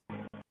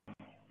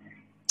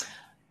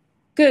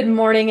Good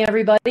morning,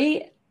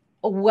 everybody.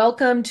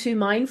 Welcome to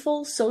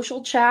Mindful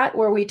Social Chat,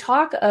 where we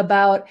talk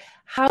about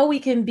how we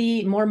can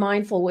be more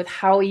mindful with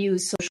how we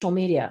use social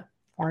media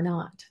or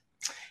not.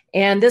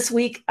 And this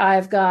week,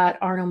 I've got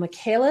Arno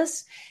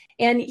Michaelis,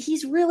 and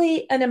he's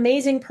really an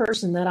amazing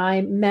person that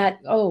I met,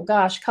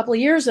 a couple of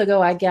years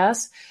ago, I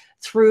guess,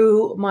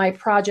 through my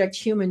project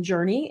Human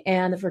Journey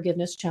and the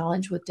Forgiveness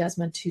Challenge with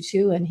Desmond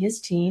Tutu and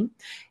his team.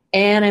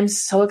 And I'm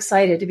so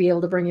excited to be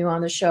able to bring you on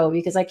the show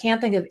because I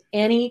can't think of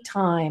any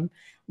time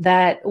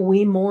that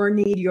we more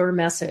need your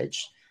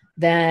message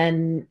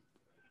than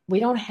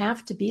we don't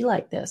have to be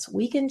like this.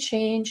 We can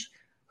change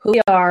who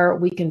we are.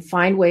 We can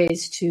find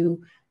ways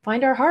to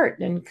find our heart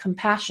and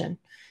compassion.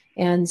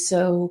 And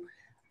so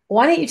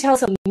why don't you tell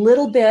us a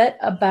little bit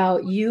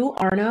about you,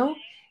 Arno,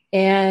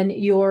 and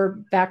your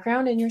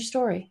background and your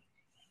story?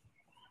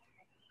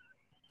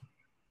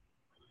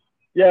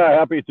 Yeah,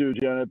 happy to,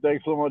 Janet.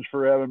 Thanks so much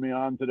for having me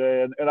on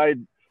today. And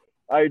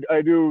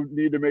I do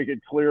need to make it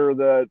clear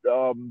that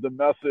the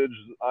message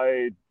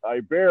I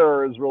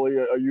bear is really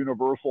a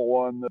universal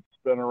one that's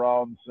been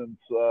around since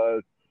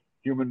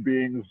human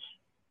beings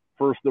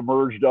first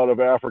emerged out of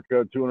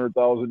Africa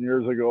 200,000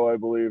 years ago, I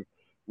believe,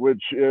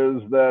 which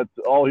is that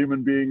all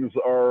human beings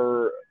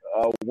are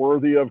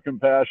worthy of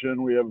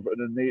compassion. We have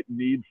an innate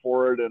need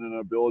for it and an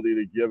ability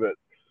to give it.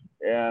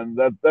 And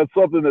that's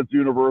something that's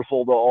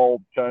universal to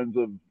all kinds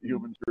of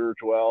human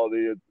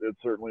spirituality. It's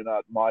certainly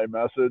not my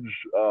message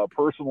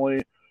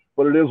personally,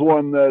 but it is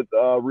one that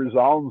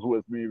resounds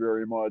with me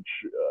very much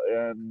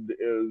and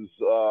is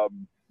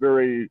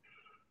very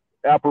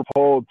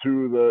apropos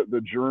to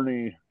the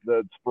journey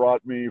that's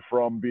brought me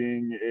from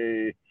being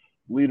a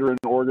leader and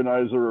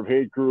organizer of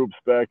hate groups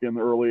back in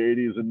the early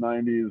 80s and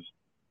 90s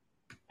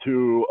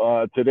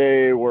to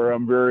today, where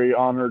I'm very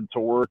honored to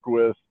work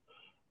with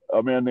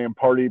a man named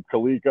Pardeep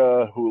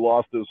Kalika, who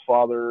lost his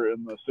father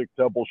in the Sikh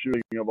temple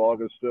shooting of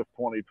August 5th,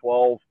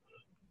 2012.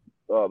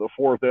 The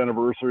fourth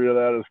anniversary of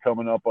that is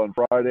coming up on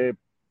Friday.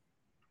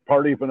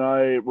 Pardeep and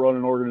I run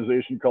an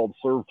organization called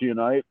Serve to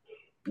Unite,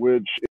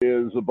 which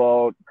is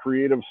about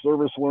creative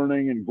service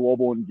learning and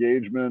global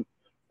engagement.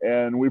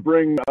 And we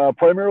bring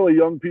primarily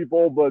young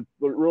people, but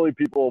really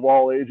people of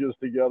all ages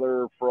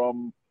together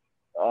from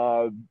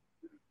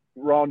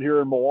around here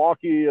in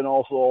Milwaukee and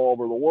also all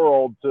over the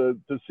world to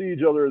see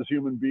each other as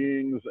human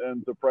beings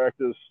and to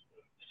practice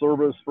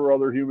service for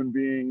other human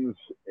beings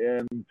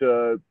and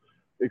to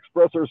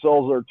express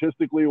ourselves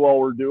artistically while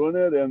we're doing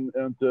it and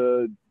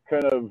to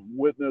kind of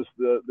witness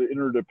the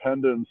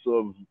interdependence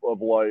of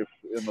life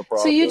in the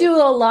process. So you do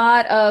a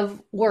lot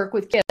of work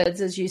with kids,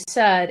 as you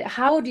said.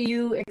 How do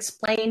you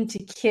explain to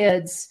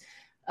kids,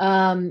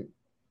 how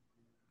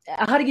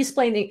do you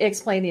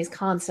explain these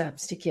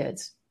concepts to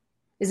kids?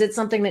 Is it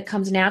something that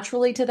comes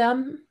naturally to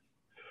them?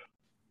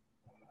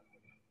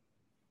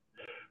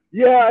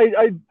 Yeah,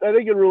 I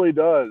think it really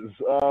does.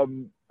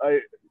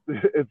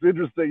 It's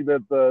interesting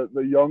that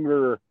the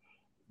younger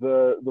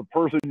the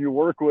person you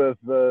work with,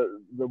 the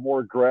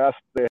more grasp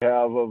they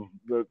have of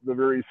the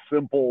very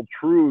simple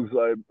truths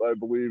I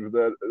believe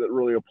that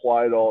really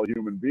apply to all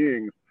human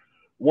beings.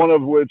 One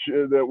of which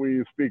that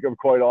we speak of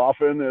quite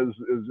often is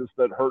just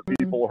that hurt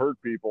people hurt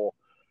people.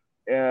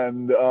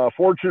 And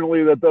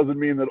fortunately, that doesn't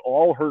mean that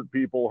all hurt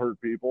people hurt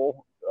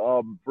people.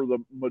 For the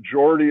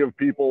majority of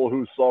people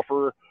who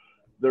suffer,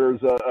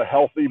 there's a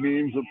healthy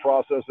means of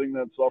processing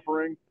that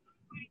suffering,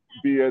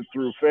 be it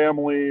through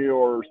family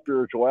or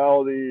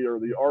spirituality or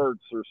the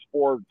arts or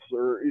sports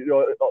or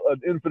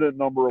an infinite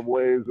number of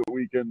ways that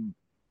we can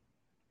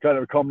kind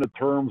of come to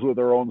terms with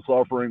our own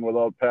suffering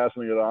without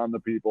passing it on to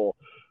people.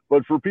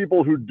 But for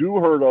people who do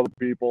hurt other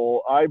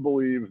people, I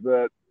believe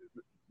that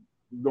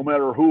no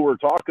matter who we're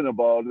talking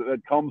about,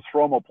 it comes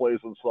from a place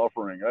of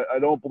suffering. I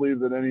don't believe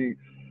that any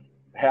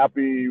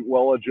happy,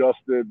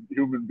 well-adjusted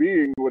human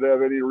being would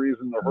have any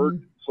reason to hurt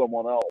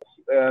someone else.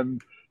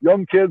 And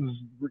young kids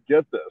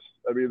get this.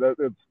 I mean,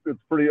 it's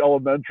pretty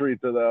elementary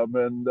to them.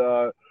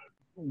 And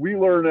we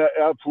learn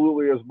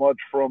absolutely as much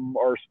from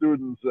our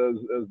students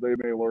as they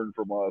may learn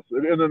from us.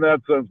 And in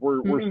that sense,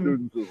 we're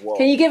students as well.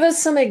 Can you give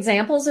us some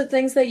examples of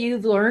things that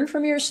you've learned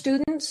from your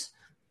students?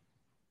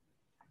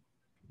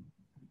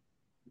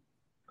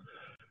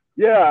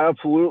 Yeah,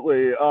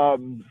 absolutely.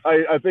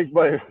 I think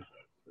my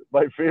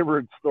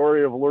favorite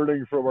story of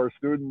learning from our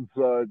students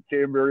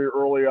came very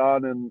early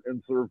on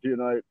in Serve to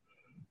Unite.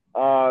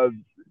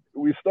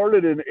 We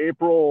started in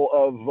April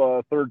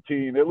of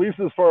 13, at least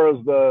as far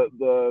as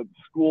the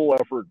school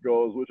effort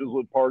goes, which is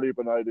what Pardeep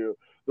and I do.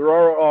 There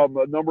are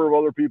a number of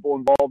other people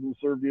involved in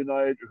Serve to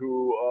Unite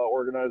who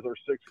organize our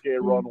 6K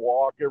run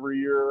walk every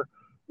year.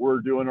 We're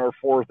doing our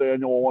fourth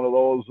annual one of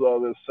those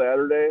this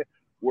Saturday,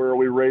 where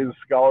we raise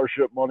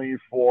scholarship money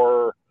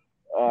for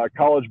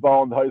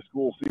college-bound high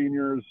school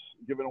seniors,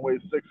 giving away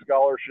 6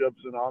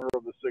 scholarships in honor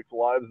of the 6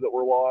 lives that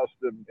were lost,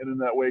 and in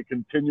that way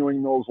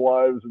continuing those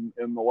lives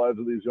and the lives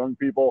of these young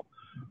people.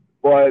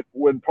 But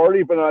when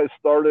Pardeep and I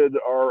started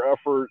our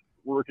effort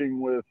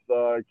working with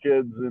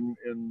kids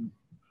in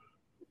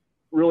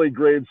really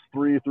grades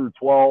 3 through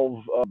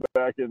 12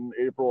 back in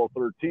April of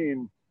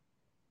 13,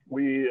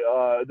 we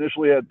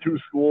initially had two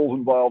schools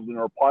involved in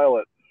our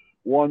pilot.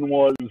 One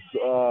was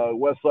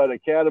Westside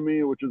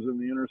Academy, which is in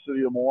the inner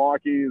city of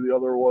Milwaukee. The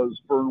other was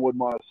Fernwood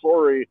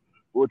Montessori,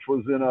 which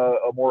was in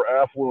a more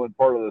affluent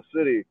part of the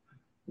city.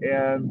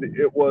 And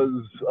it was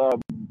a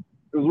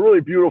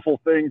really beautiful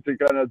thing to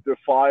kind of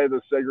defy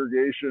the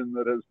segregation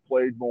that has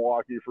plagued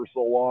Milwaukee for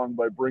so long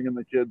by bringing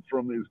the kids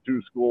from these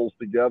two schools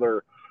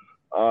together.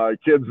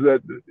 Kids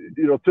that,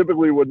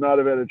 typically would not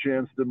have had a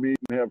chance to meet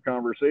and have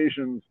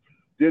conversations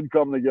did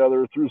come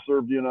together through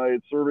Serve to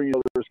Unite, serving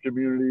others'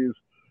 communities.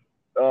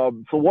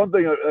 So one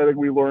thing I think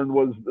we learned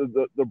was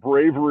the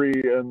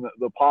bravery and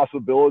the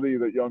possibility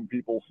that young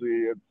people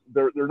see.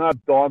 They're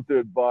not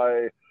daunted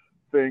by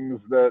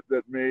things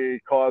that may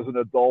cause an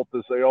adult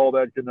to say, oh,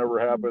 that can never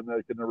happen,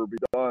 that can never be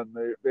done.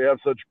 They have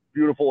such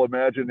beautiful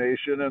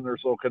imagination, and they're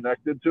so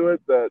connected to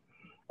it that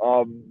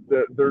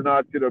they're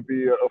not going to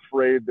be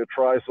afraid to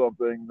try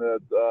something that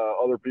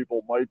other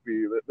people might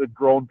be, that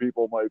grown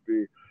people might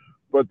be.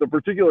 But the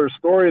particular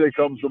story that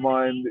comes to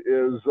mind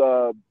is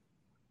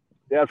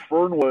at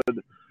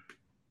Fernwood,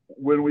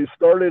 when we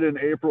started in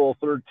April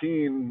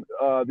 13,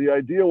 the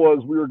idea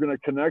was we were going to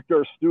connect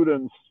our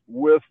students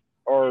with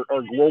our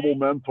global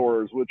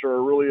mentors, which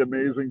are really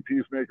amazing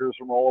peacemakers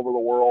from all over the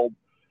world.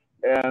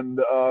 And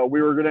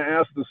we were going to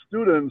ask the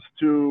students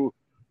to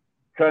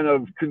kind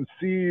of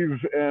conceive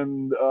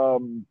and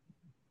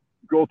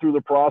go through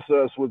the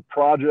process with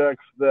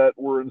projects that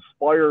were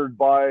inspired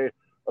by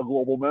a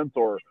global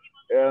mentor.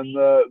 And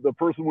the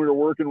person we were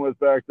working with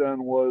back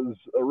then was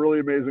a really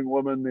amazing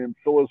woman named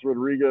Phyllis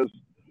Rodriguez.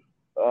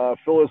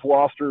 Phyllis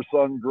lost her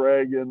son,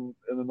 Greg, in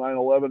the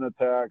 9/11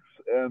 attacks,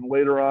 and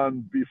later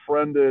on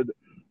befriended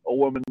a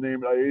woman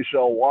named Aisha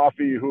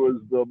Al-Wafi, who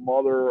is the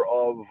mother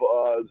of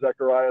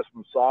Zacharias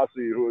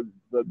Mousasi, who is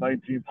the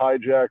 19th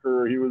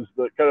hijacker. He was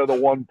kind of the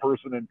one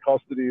person in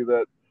custody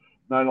that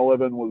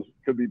 9/11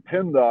 could be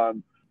pinned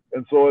on.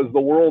 And so as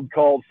the world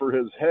called for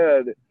his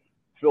head,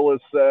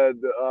 Phyllis said,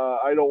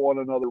 I don't want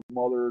another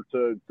mother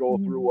to go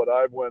through what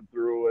I went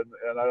through,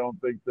 and I don't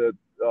think that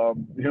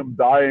him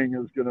dying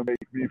is going to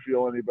make me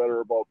feel any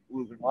better about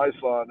losing my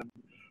son. And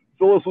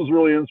Phyllis was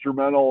really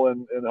instrumental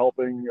in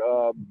helping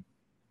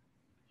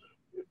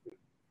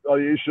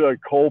Aisha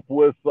cope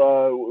with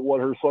what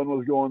her son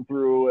was going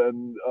through,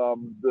 and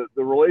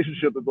the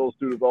relationship that those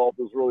two developed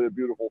was really a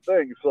beautiful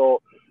thing.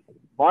 So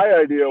my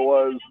idea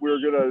was we were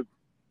going to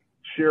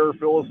share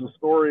Phyllis's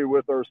story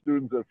with our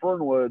students at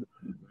Fernwood.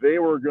 They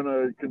were going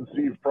to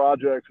conceive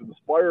projects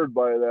inspired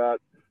by that,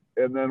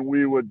 and then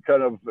we would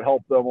kind of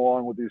help them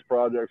along with these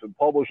projects and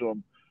publish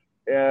them.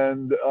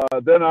 And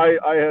then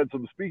I had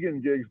some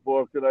speaking gigs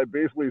booked, and I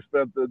basically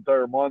spent the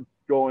entire month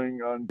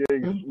going on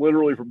gigs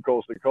literally from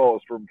coast to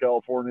coast, from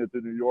California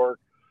to New York.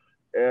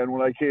 And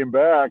when I came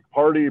back,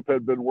 Pardeep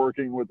had been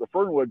working with the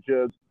Fernwood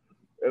kids,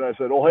 and I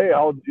said, "Oh, hey,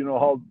 how's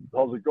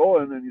it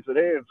going?" And he said,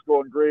 "Hey, it's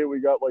going great. We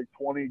got like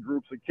 20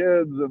 groups of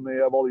kids, and they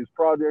have all these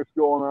projects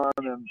going on,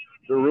 and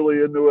they're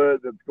really into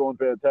it. It's going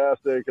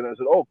fantastic." And I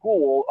said, "Oh, cool.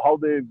 Well, how'd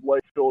they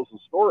like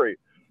Phyllis's story?"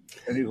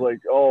 And he's like,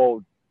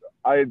 "Oh,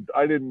 I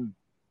didn't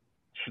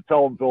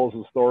tell them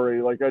Phyllis's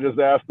story. Like, I just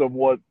asked them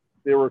what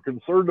they were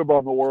concerned about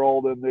in the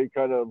world, and they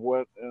kind of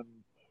went and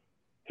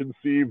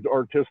conceived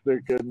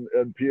artistic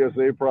and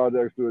PSA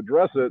projects to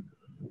address it."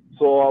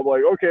 So I'm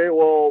like, okay,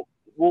 well,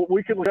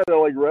 we can kind of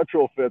like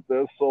retrofit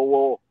this.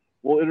 So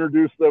we'll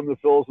introduce them to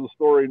Phyllis's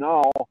story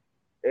now,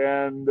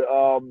 and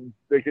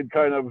they can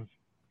kind of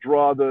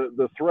draw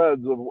the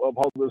threads of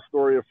how the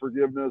story of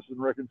forgiveness and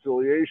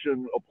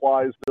reconciliation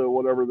applies to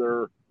whatever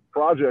their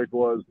project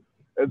was.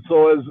 And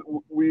so as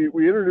we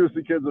introduced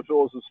the kids to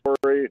Phyllis's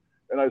story,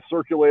 and I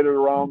circulated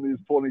around these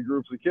 20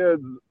 groups of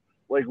kids,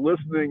 like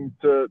listening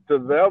to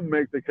them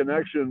make the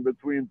connection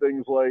between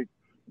things like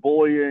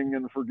bullying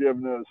and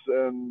forgiveness,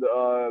 and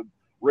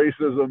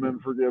racism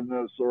and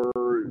forgiveness, or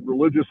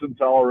religious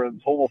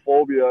intolerance,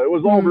 homophobia. It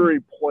was all very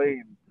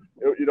plain,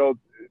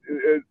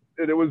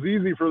 it was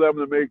easy for them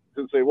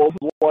to say, well, this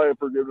is why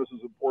forgiveness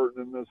is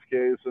important in this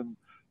case, and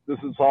this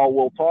is how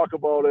we'll talk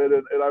about it.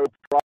 And I was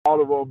proud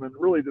of them and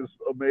really just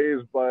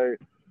amazed by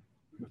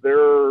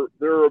their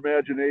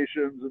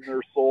imaginations and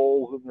their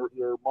souls and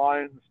their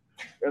minds.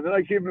 And then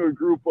I came to a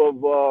group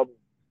of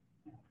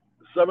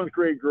seventh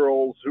grade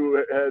girls who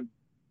had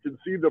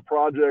conceived a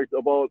project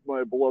about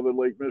my beloved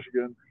Lake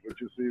Michigan,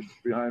 which you see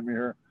behind me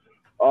here,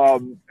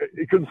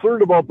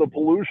 concerned about the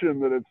pollution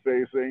that it's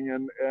facing,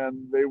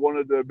 and they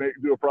wanted to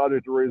do a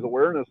project to raise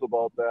awareness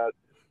about that.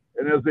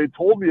 And as they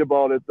told me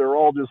about it, they're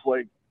all just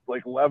like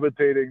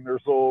levitating. They're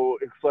so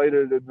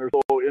excited and they're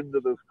so into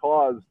this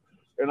cause.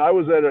 And I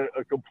was at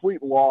a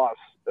complete loss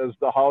as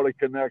to how to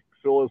connect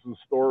Phyllis's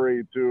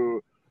story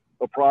to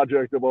a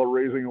project about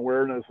raising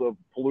awareness of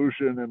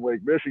pollution in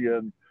Lake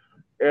Michigan.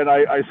 And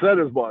I said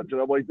as much,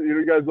 and I'm like,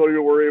 you guys don't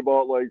even worry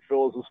about like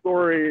Phyllis's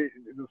story.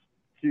 Just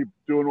keep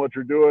doing what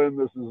you're doing.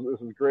 This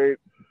is great.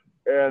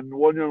 And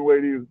one young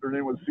lady, her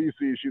name was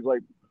Cece. She's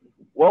like,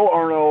 well,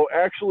 Arno,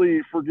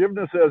 actually,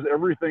 forgiveness has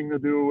everything to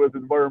do with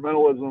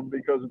environmentalism,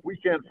 because if we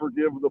can't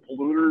forgive the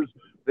polluters,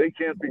 they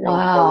can't become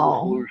part of the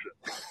solution.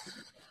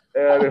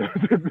 And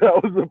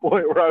that was the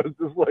point where I was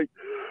just like,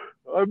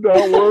 I'm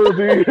not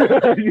worthy.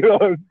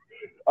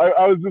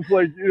 I was just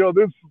like,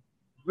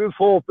 this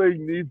whole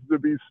thing needs to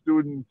be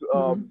student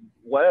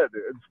led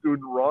and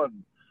student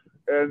run.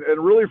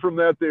 And really from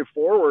that day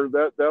forward,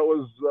 that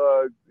was,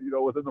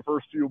 within the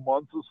first few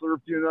months of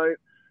Serve to Unite.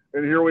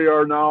 And here we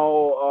are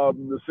now,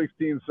 the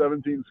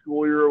 16-17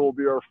 school year will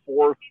be our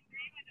fourth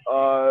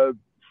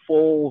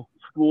full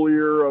school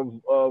year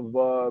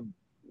of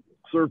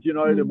Serve to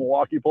Unite in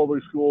Milwaukee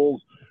Public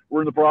Schools.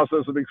 We're in the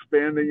process of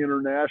expanding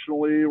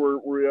internationally.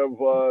 We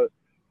have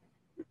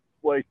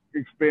like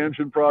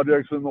expansion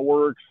projects in the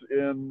works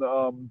in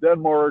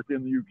Denmark,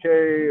 in the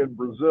UK, and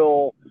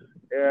Brazil.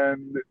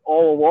 And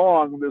all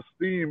along, this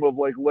theme of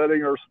like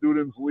letting our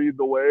students lead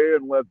the way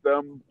and let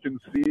them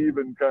conceive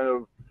and kind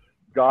of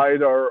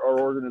guide our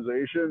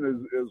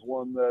organization is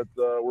one that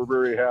we're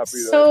very happy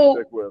to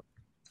stick with.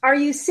 Are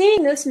you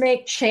seeing this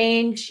make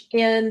change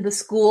in the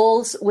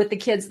schools with the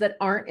kids that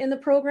aren't in the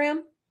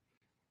program?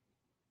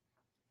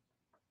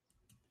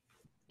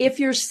 If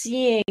you're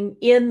seeing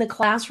in the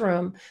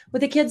classroom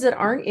with the kids that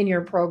aren't in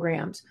your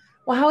programs,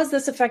 well, how is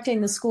this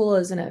affecting the school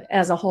as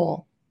a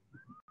whole?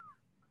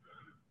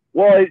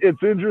 Well,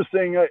 it's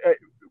interesting.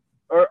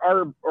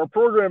 Our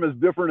program is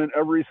different in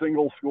every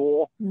single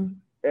school. Mm-hmm.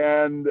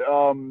 And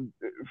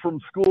from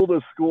school to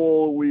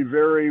school, we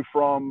vary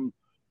from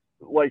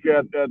like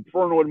at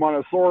Fernwood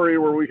Montessori,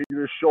 where we can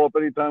just show up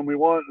anytime we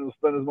want and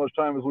spend as much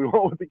time as we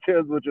want with the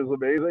kids, which is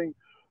amazing.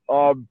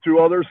 To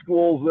other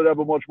schools that have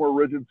a much more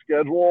rigid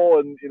schedule.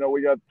 And,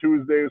 we got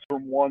Tuesdays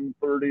from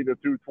 1:30 to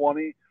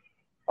 2:20.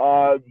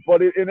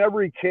 But in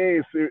every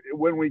case,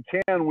 when we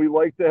can, we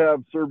like to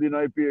have Serve to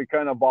Unite be a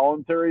kind of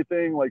voluntary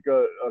thing, like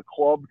a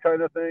club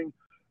kind of thing.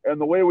 And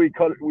the way we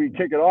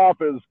kick it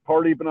off is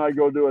Pardeep and I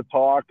go do a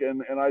talk,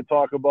 and I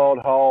talk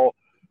about how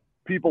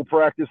people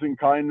practicing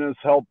kindness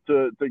helped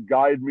to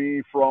guide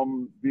me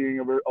from being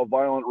a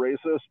violent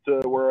racist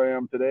to where I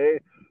am today.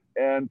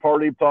 And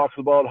Pardeep talks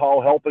about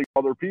how helping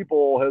other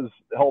people has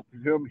helped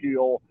him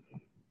heal,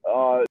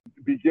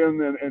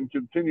 begin and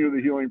continue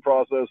the healing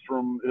process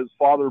from his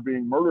father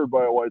being murdered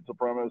by a white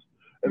supremacist.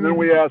 And then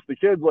we ask the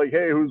kids, like,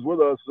 hey, who's with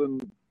us?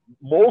 And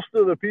most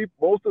of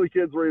the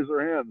kids raise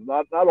their hands.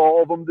 Not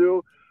all of them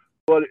do,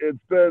 but it's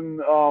been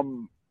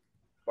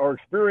our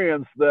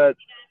experience that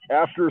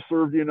after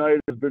Serve to Unite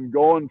has been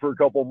going for a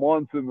couple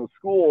months in the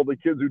school, the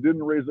kids who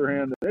didn't raise their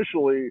hand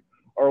initially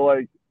are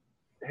like,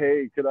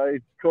 hey, could I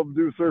come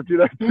do Serve to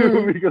Unite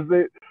too? Because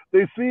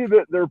they see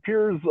that their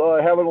peers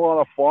having a lot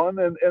of fun,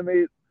 and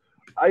they,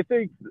 I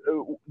think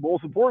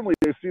most importantly,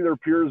 they see their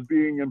peers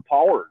being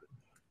empowered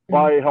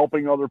by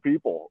helping other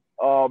people.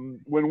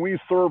 When we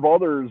serve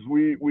others,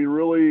 we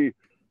really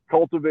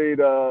cultivate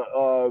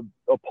a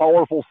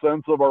powerful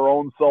sense of our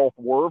own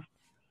self-worth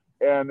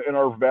and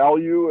our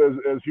value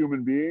as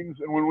human beings.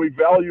 And when we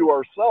value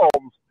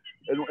ourselves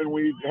and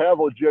we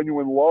have a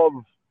genuine love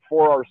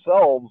for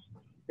ourselves,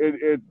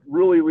 it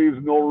really leaves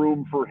no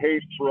room for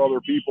hate for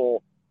other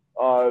people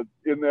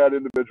in that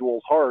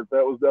individual's heart.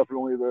 That was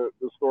definitely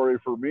the story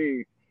for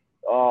me,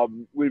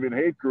 leaving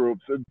hate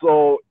groups. And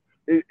so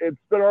it's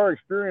been our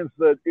experience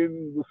that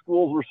in the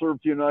schools where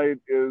Serve to Unite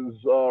is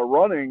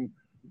running,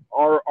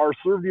 our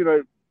Serve to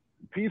Unite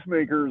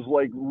peacemakers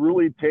like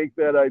really take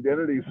that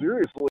identity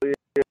seriously,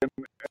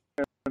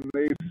 and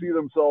they see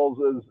themselves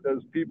as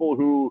people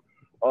who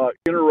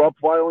interrupt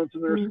violence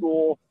in their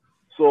school.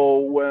 So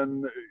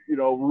when,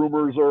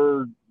 rumors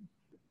are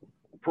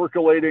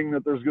percolating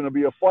that there's going to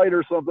be a fight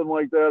or something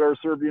like that, our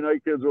Serve to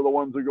Unite kids are the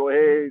ones who go,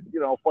 hey,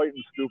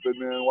 fighting's stupid,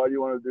 man. Why do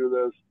you want to do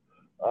this?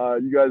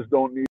 You guys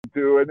don't need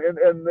to.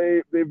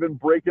 And they've been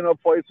breaking up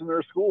fights in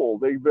their school.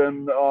 They've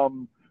been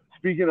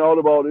speaking out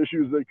about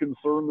issues that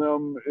concern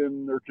them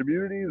in their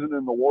communities and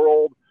in the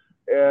world.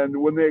 And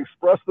when they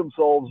express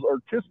themselves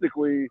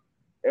artistically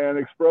and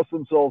express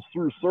themselves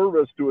through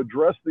service to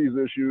address these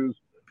issues,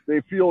 they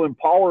feel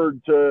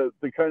empowered to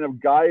kind of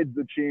guide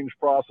the change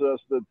process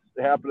that's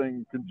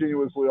happening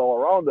continuously all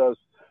around us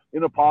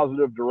in a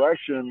positive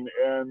direction.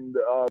 And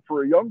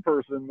for a young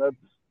person,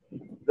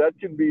 that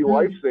can be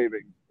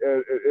life-saving,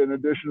 in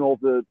additional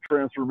to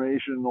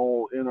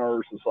transformational in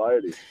our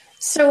society.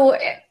 So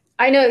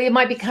I know it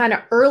might be kind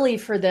of early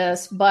for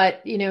this,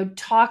 but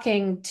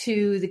talking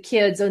to the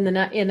kids in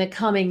the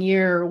coming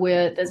year,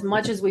 with as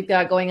much as we've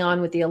got going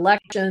on with the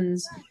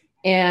elections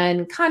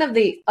and kind of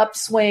the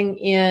upswing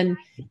in,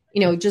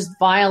 just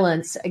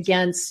violence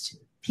against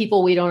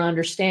people we don't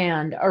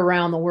understand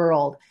around the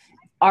world.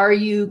 Are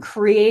you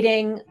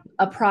creating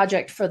a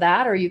project for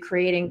that? Are you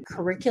creating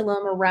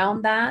curriculum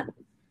around that?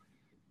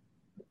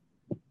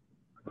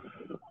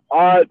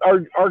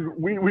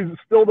 We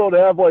still don't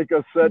have like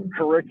a set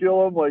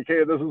curriculum, like,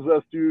 hey, this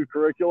is STU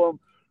curriculum.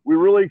 We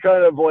really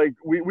kind of like,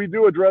 we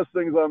do address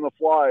things on the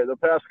fly. The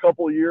past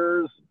couple of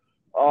years,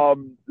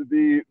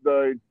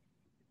 the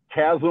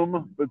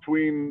chasm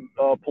between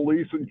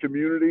police and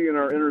community in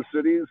our inner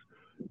cities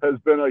has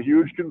been a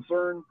huge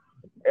concern.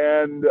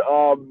 And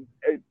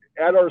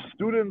at our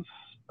students'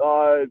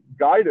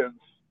 guidance,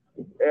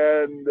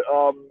 and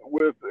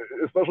with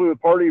especially with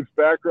Pardeep's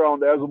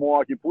background as a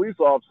Milwaukee police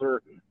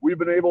officer, we've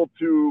been able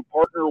to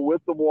partner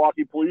with the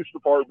Milwaukee Police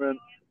Department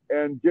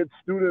and get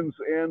students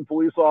and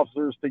police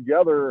officers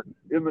together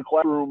in the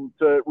classroom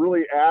to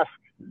really ask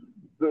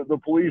the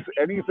police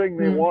anything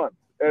they want.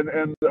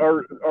 And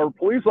our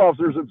police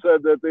officers have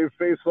said that they've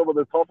faced some of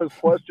the toughest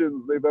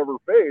questions they've ever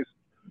faced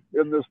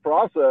in this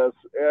process.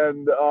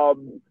 And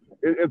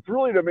it's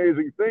really an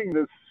amazing thing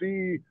to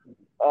see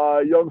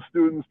young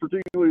students,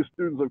 particularly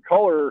students of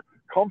color,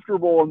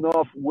 comfortable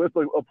enough with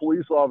a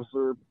police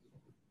officer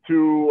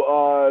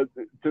to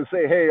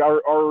say, hey,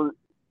 are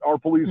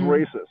police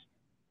racist?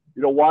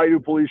 You know, why do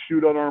police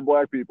shoot unarmed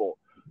black people?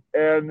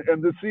 And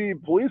to see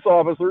police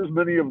officers,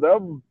 many of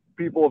them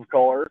people of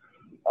color,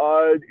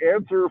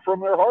 answer from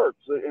their hearts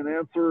and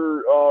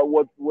answer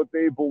what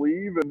they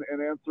believe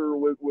and answer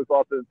with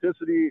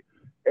authenticity.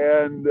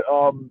 And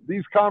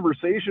these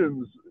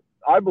conversations,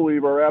 I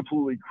believe, are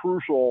absolutely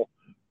crucial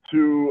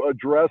to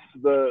address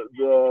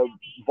the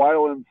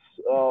violence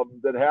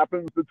that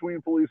happens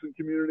between police and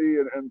community,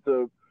 and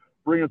to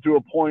bring it to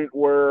a point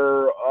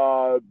where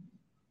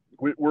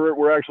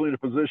we're actually in a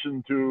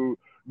position to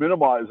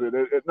minimize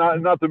it.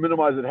 Not to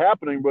minimize it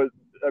happening, but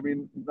I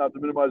mean, not to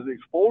minimize the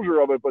exposure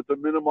of it, but to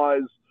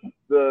minimize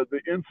the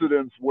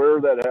incidents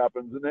where that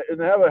happens, and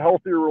have a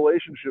healthier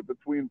relationship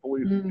between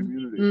police and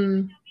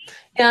community.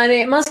 And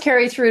it must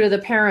carry through to the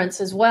parents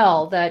as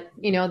well, that,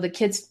 you know, the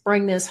kids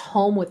bring this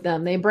home with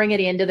them. They bring it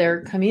into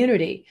their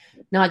community,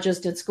 not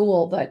just at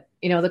school, but,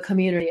 you know, the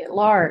community at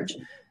large.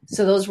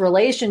 So those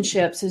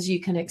relationships, as you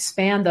can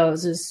expand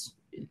those, is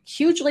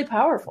hugely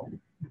powerful.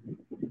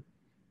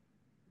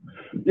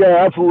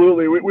 Yeah,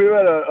 absolutely. We've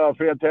had a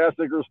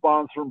fantastic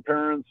response from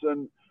parents,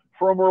 and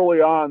from early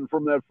on,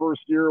 from that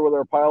first year with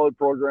our pilot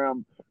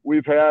program,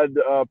 we've had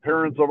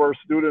parents of our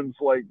students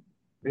like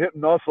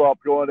hitting us up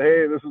going,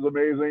 hey, this is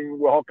amazing.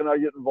 Well, how can I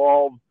get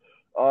involved?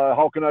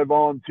 How can I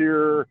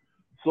volunteer?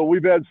 So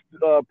we've had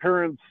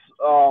parents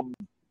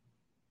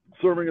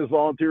serving as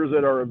volunteers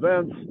at our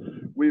events.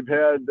 We've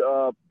had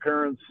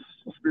parents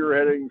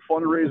spearheading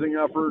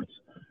fundraising efforts,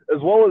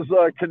 as well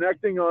as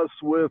connecting us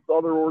with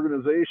other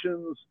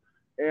organizations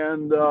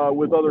and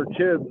with other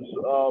kids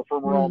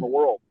from around the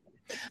world.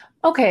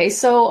 Okay,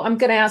 so I'm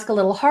going to ask a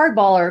little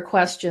hardballer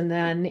question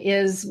then.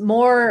 Is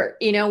more,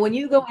 you know, when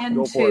you go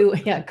into,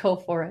 go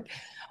for it.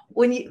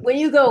 When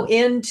you go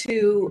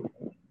into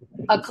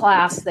a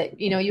class that,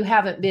 you know, you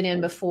haven't been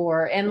in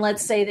before, and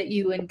let's say that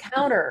you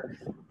encounter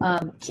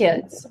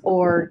kids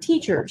or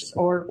teachers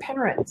or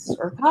parents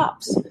or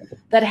cops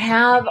that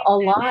have a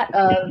lot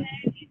of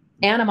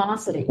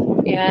animosity,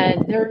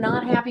 and they're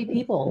not happy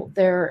people.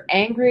 They're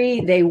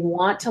angry. They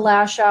want to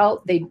lash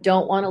out. They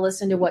don't want to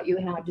listen to what you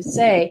have to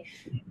say.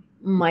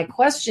 My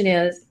question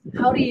is,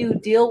 how do you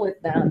deal with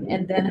them?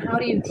 And then how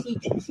do you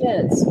teach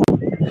kids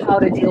how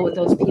to deal with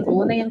those people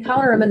when they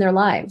encounter them in their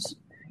lives?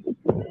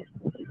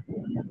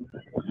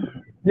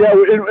 Yeah,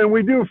 and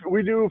we do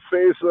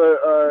face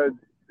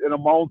an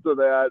amount of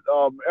that.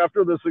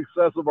 After the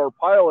success of our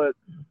pilot,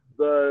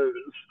 the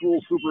school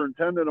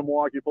superintendent of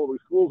Milwaukee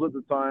Public Schools at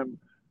the time,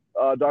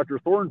 Dr.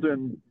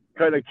 Thornton,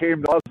 kind of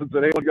came to us and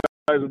said, hey, look,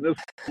 guys, in this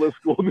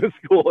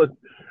school,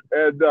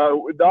 and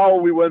now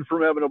we went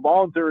from having a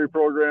voluntary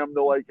program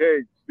to like, hey,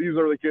 these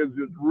are the kids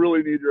that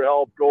really need your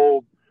help.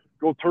 Go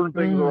turn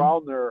things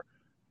around there.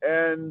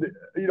 And,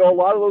 you know, a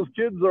lot of those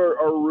kids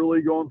are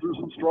really going through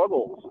some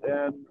struggles.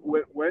 And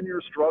when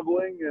you're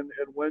struggling and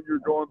when you're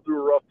going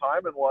through a rough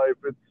time in life,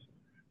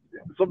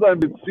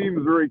 sometimes it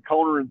seems very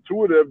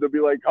counterintuitive to be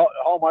like,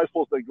 how am I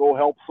supposed to go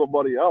help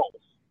somebody else?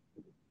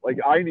 Like,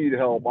 I need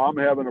help. I'm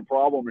having a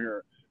problem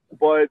here.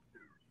 But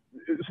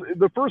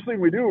the first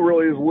thing we do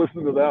really is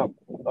listen to them.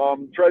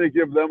 Try to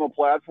give them a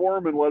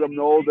platform and let them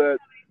know that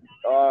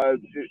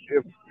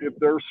if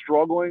they're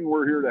struggling,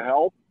 we're here to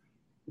help.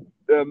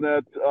 And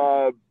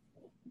that,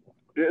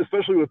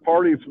 especially with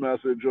Pardeep's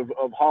message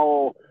of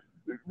how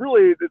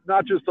really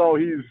not just how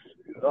he's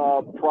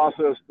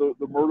processed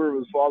the murder of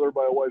his father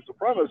by a white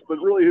supremacist, but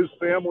really his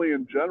family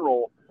in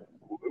general,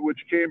 which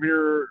came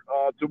here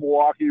to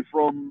Milwaukee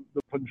from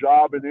the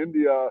Punjab in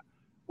India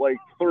like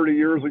 30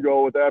 years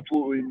ago with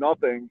absolutely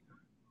nothing,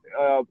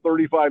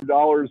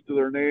 $35 to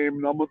their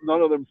name,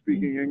 none of them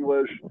speaking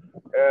English,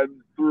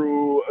 and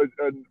through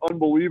an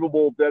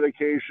unbelievable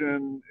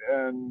dedication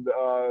and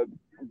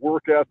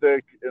work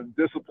ethic and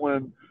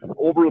discipline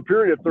over the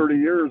period of 30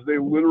 years, they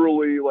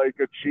literally like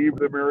achieved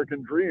the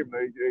American dream.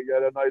 They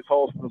got a nice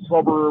house in the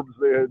suburbs.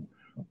 They had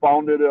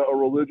founded a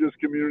religious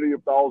community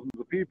of thousands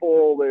of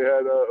people. They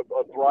had a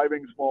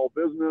thriving small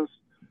business.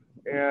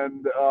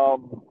 And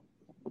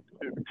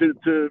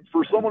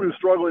for someone who's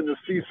struggling to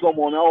see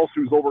someone else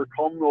who's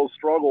overcome those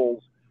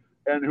struggles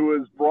and who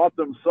has brought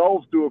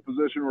themselves to a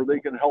position where they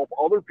can help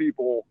other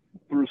people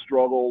through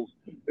struggles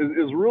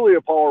is really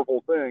a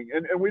powerful thing.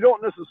 And we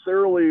don't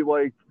necessarily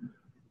like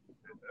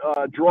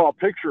draw a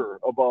picture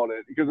about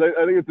it, because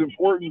I think it's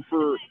important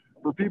for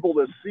people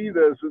to see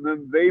this and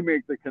then they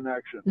make the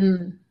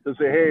connection to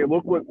say, hey,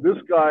 look what this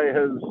guy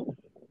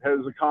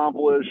has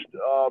accomplished.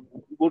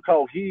 Look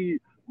how he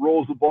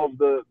rose above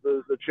the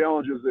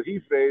challenges that he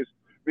faced,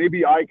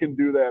 maybe I can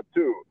do that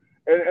too.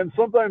 And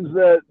sometimes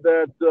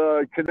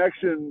that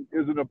connection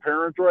isn't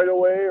apparent right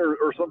away,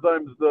 or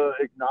sometimes the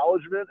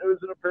acknowledgement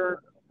isn't apparent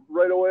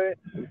right away.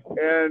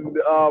 And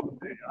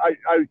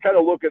I kind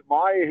of look at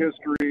my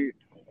history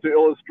to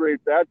illustrate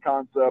that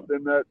concept,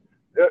 in that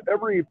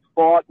every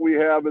thought we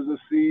have is a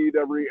seed,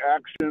 every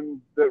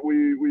action that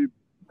we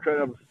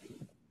kind of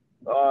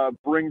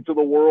bring to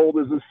the world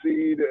is a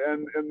seed,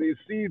 and these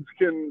seeds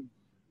can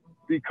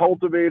be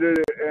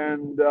cultivated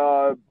and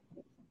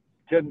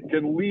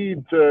can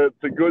lead to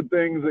good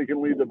things. They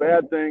can lead to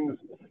bad things.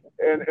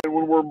 And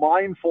when we're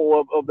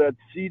mindful of that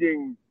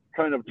seeding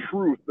kind of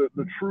truth,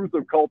 the truth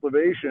of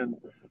cultivation,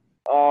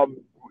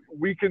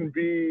 we can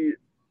be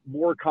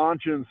more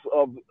conscious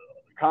of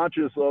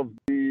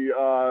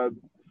the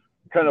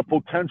kind of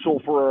potential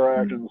for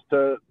our actions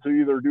to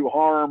either do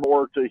harm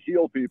or to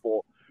heal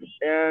people.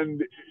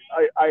 And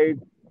I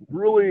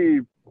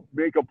really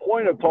make a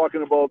point of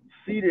talking about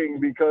seeding,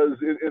 because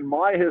in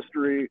my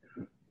history,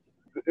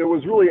 it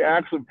was really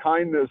acts of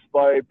kindness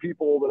by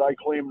people that I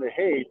claim to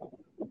hate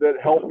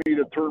that helped me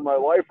to turn my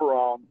life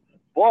around.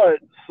 But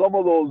some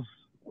of those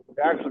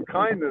acts of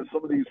kindness,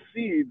 some of these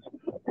seeds,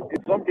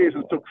 in some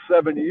cases took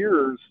 7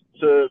 years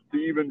to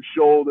even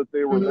show that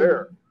they were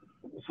there.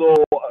 So,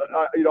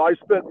 I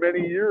spent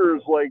many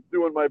years like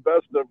doing my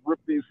best to rip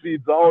these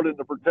seeds out and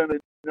to pretend they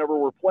never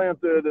were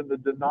planted and to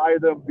deny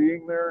them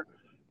being there.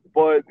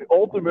 But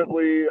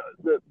ultimately,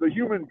 the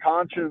human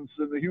conscience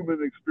and the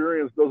human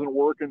experience doesn't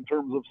work in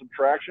terms of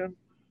subtraction.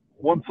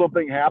 Once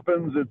something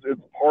happens,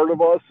 it's part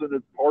of us and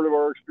it's part of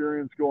our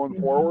experience going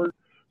forward.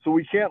 So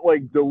we can't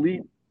like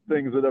delete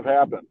things that have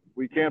happened.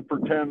 We can't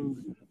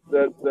pretend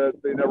that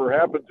they never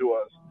happened to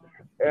us.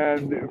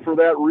 And for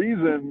that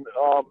reason,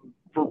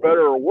 for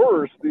better or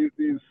worse, these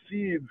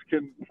seeds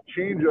can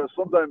change us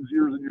sometimes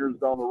years and years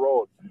down the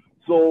road.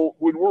 So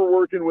when we're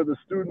working with a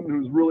student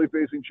who's really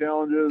facing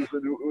challenges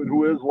and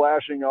who is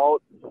lashing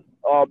out,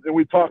 and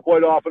we talk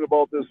quite often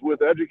about this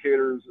with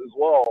educators as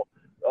well,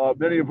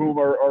 many of whom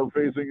are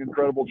facing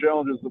incredible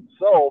challenges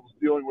themselves,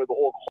 dealing with the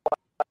whole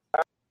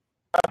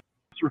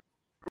classroom.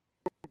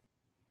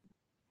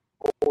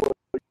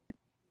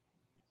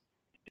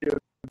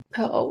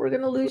 Oh, we're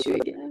going to lose you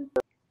again.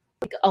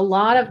 A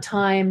lot of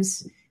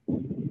times,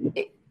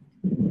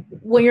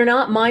 when you're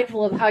not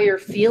mindful of how you're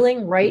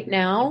feeling right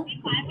now,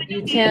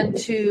 you tend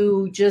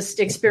to just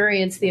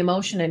experience the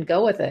emotion and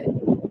go with it.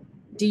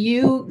 Do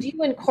you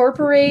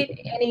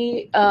incorporate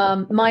any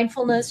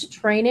mindfulness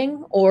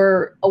training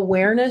or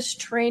awareness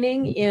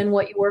training in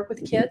what you work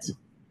with kids?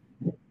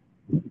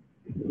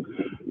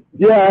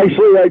 Yeah,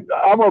 actually,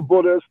 I'm a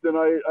Buddhist and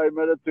I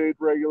meditate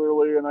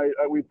regularly, and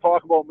we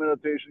talk about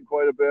meditation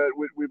quite a bit.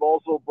 We've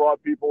also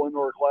brought people into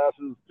our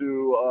classes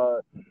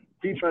to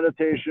teach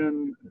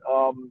meditation.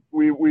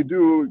 We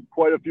do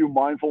quite a few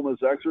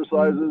mindfulness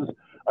exercises.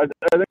 I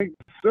think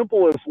the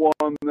simplest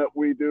one that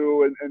we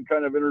do and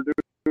kind of introduce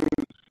and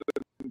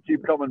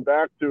keep coming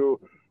back to,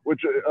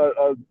 which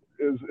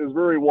is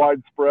very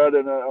widespread,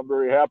 and I'm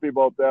very happy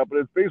about that, but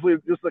it's basically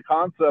just the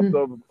concept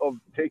of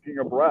taking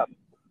a breath.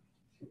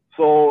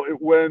 So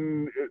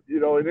when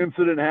an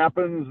incident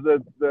happens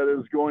that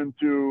is going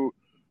to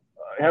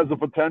has the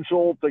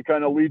potential to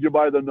kind of lead you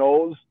by the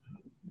nose,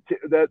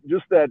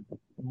 that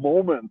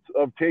moment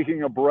of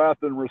taking a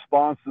breath in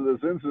response to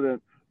this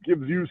incident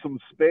gives you some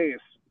space.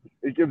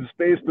 It gives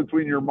space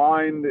between your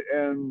mind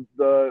and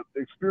the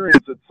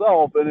experience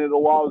itself, and it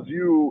allows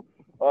you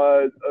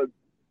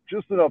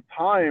just enough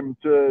time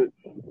to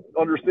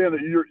understand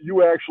that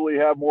you actually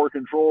have more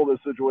control of this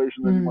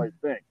situation than you might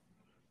think.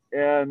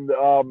 And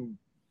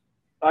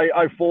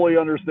I fully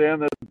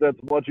understand that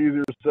that's much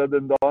easier said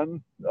than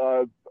done.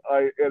 I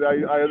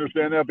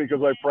understand that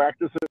because I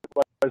practice it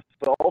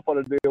myself on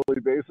a daily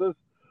basis.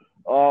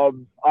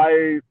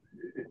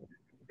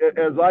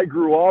 As I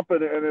grew up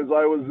and as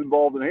I was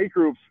involved in hate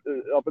groups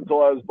up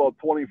until I was about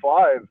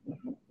 25,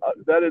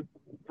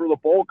 for the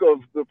bulk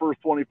of the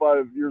first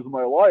 25 years of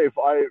my life,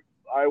 I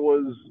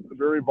was a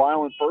very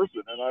violent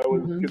person, and I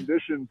was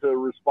conditioned to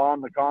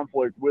respond to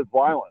conflict with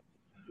violence.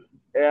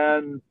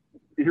 And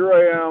here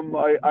I am.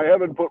 I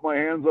haven't put my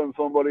hands on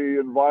somebody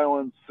in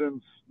violence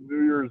since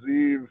New Year's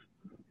Eve,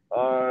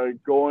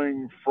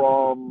 going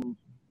from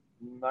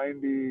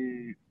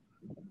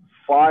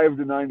 95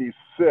 to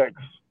 96,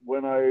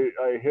 when I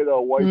hit a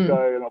white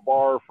guy in a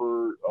bar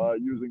for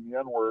using the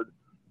N-word.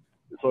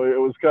 So it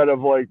was kind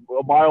of like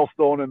a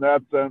milestone in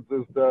that sense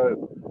as to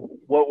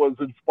what was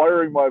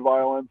inspiring my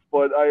violence.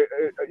 But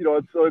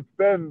it's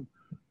been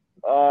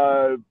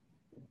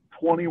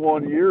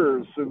 21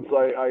 years since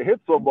I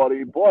hit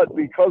somebody, but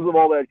because of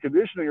all that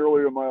conditioning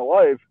earlier in my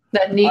life,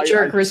 that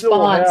knee-jerk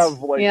response, have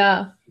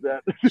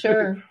that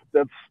sure.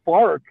 that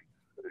spark.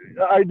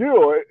 I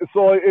do.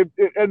 So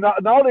and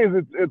nowadays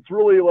it's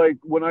really like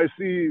when I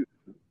see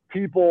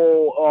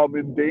people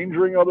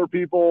endangering other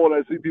people, and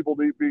I see people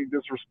being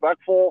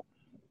disrespectful,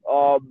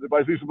 If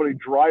I see somebody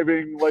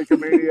driving like a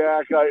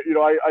maniac,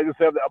 I just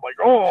have that. I'm like,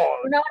 oh,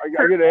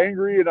 I get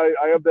angry, and I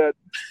have that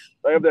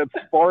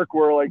spark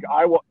where like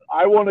I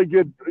want to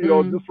get,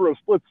 just for a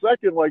split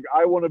second, like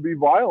I want to be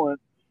violent,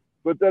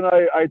 but then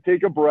I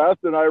take a breath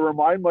and I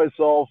remind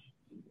myself,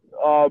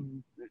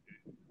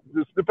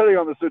 just depending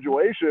on the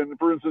situation.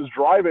 For instance,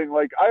 driving,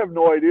 like I have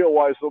no idea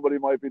why somebody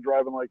might be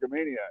driving like a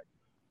maniac.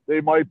 They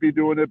might be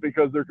doing it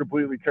because they're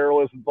completely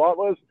careless and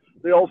thoughtless.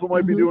 They also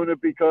might be doing it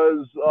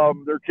because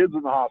their kid's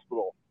in the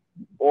hospital,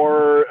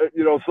 or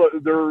so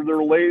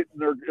they're late,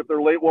 and if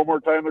they're late one more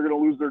time, they're going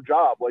to lose their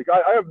job. Like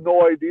I have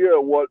no idea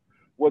what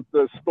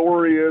the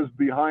story is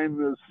behind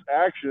this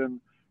action,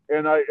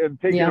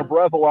 and taking a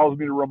breath allows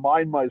me to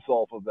remind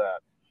myself of that.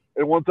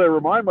 And once I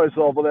remind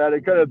myself of that,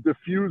 it kind of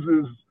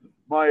diffuses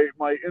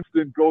my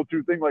instant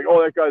go-to thing, like,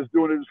 oh, that guy's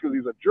doing it just because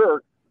he's a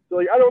jerk. So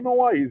like, I don't know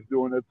why he's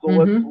doing it. So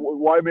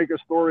why make a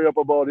story up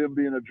about him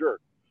being a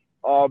jerk?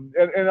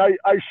 And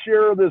I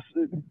share this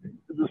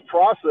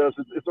process.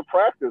 It's a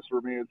practice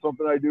for me. It's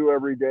something I do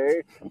every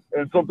day.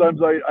 And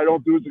sometimes I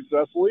don't do it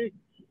successfully.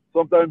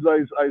 Sometimes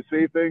I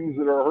say things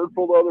that are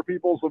hurtful to other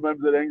people.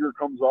 Sometimes that anger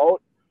comes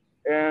out.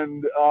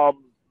 And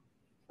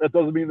that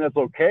doesn't mean that's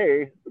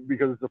okay,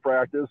 because it's a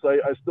practice.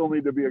 I still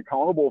need to be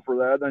accountable for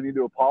that. And I need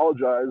to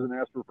apologize and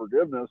ask for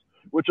forgiveness,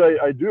 which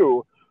I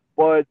do.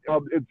 But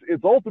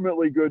it's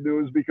ultimately good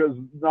news, because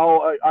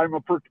now I'm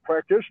a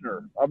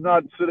practitioner. I'm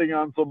not sitting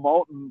on some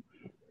mountain,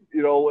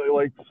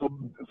 like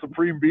some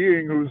supreme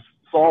being who's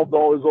solved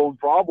all his own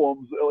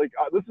problems. Like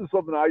this is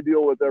something I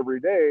deal with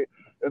every day,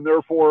 and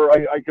therefore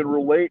I can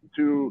relate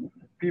to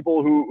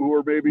people who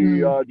are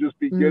maybe just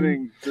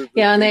beginning.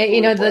 And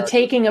they, the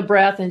taking a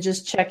breath and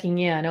just checking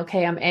in.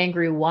 Okay, I'm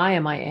angry. Why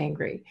am I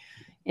angry?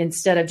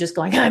 Instead of just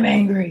going, I'm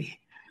angry.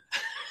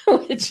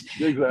 Which,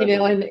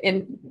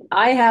 and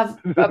I have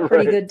a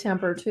pretty good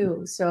temper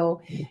too.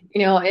 So,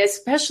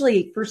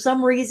 especially for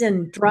some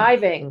reason,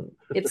 driving,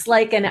 it's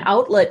like an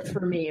outlet for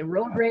me.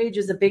 Road rage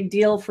is a big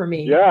deal for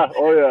me. Yeah.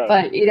 Oh yeah.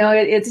 But,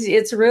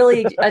 it's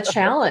really a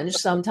challenge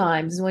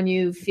sometimes when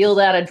you feel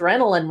that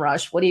adrenaline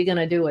rush. What are you going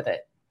to do with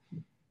it?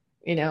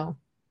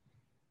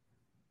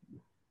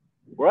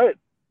 Right.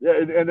 Yeah.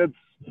 And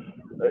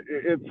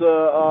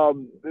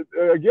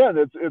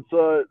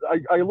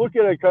I look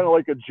at it kind of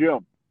like a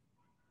gym.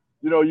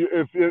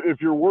 If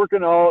you're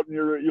working out and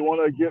you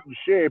want to get in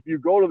shape, you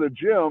go to the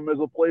gym as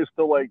a place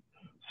to like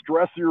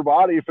stress your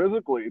body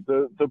physically,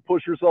 to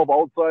push yourself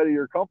outside of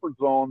your comfort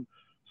zone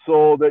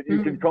so that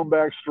you can come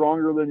back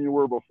stronger than you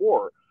were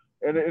before.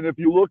 And if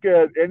you look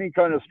at any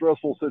kind of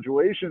stressful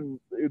situation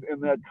in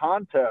that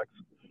context,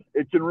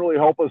 it can really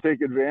help us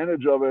take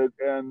advantage of it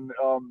and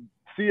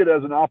see it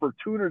as an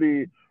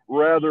opportunity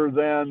rather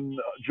than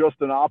just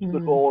an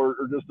obstacle or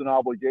just an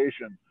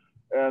obligation.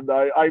 And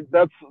I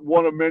that's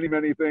one of many,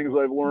 many things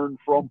I've learned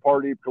from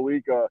Pardeep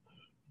Kalika,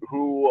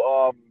 who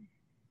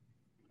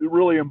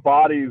really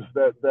embodies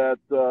that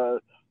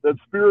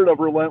spirit of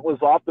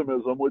relentless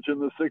optimism, which in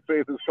the Sikh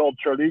faith is called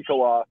Chardi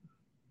Kala.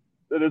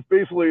 That it's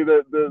basically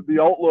the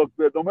outlook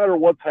that no matter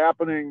what's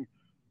happening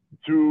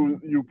to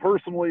you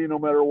personally, no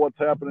matter what's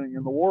happening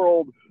in the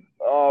world,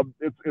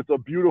 it's a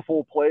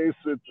beautiful place.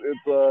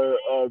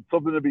 It's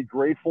something to be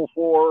grateful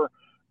for,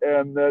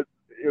 and that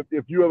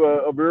if you have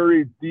a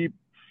very deep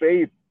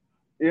faith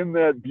in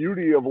that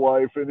beauty of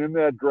life and in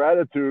that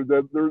gratitude,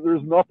 that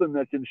there's nothing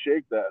that can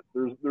shake that.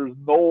 There's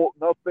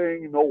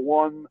nothing, no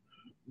one,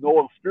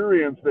 no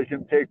experience that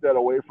can take that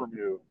away from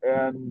you.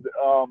 And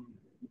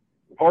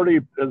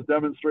Pardeep has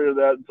demonstrated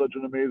that in such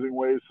an amazing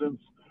way since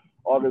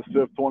August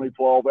 5th,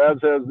 2012, as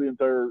has the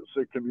entire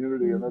Sikh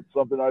community. And that's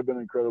something I've been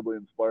incredibly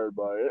inspired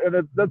by.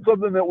 And that's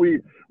something that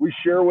we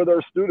share with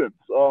our students.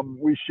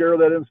 We share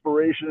that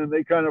inspiration, and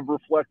they kind of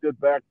reflect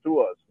it back to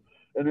us.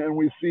 And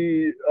we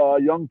see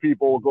young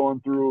people going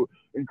through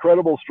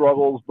incredible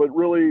struggles, but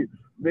really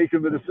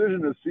making the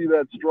decision to see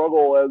that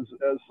struggle as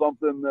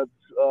something that's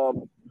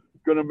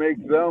going to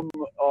make them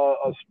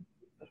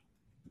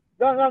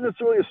not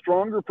necessarily a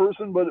stronger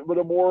person, but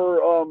a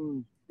more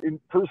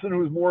person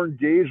who's more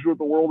engaged with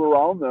the world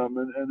around them,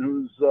 and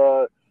who's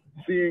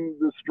seeing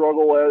the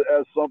struggle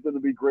as something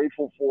to be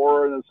grateful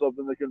for, and as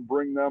something that can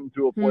bring them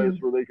to a place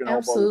where they can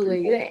help other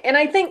people. And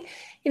I think,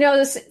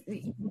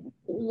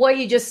 what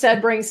you just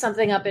said brings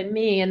something up in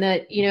me, and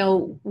that,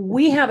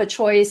 we have a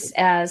choice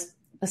as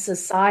a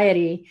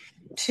society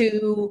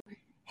to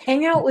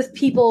hang out with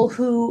people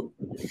who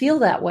feel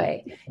that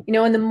way,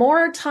 and the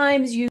more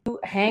times you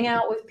hang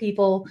out with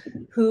people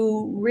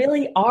who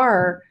really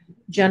are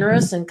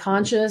generous and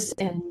conscious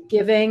and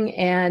giving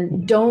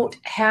and don't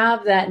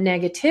have that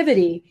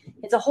negativity,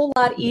 it's a whole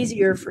lot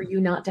easier for you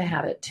not to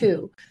have it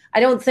too. I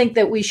don't think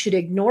that we should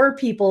ignore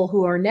people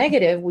who are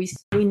negative. We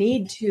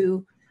need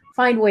to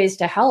find ways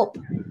to help.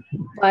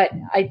 But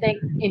I think,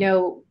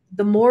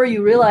 the more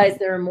you realize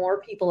there are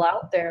more people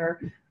out there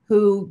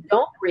who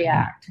don't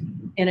react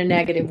in a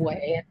negative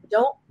way and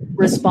don't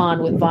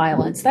respond with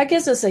violence, that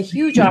gives us a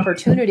huge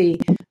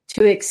opportunity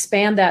to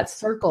expand that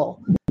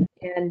circle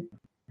and,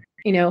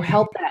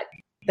 help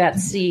that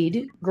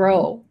seed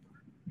grow.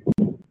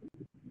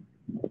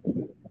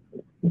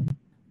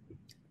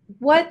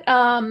 what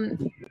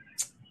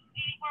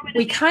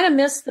we kind of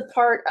missed the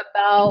part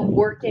about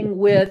working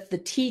with the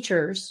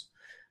teachers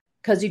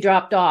because you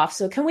dropped off.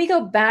 So can we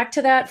go back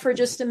to that for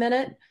just a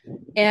minute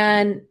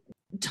and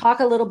talk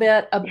a little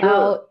bit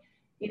about,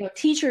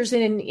 teachers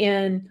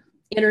in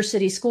inner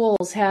city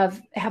schools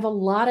have a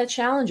lot of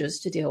challenges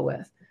to deal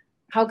with.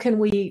 How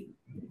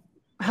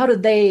do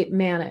they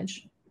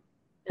manage,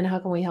 and how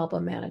can we help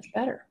them manage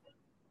better?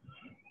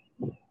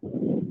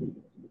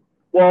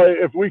 Well,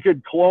 if we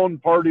could clone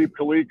Pardeep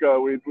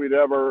Kalika, we'd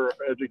have our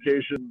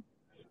education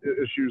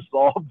issues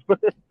solved.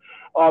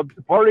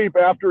 Pardeep,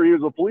 after he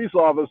was a police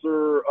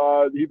officer,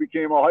 he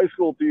became a high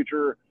school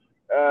teacher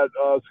at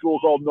a school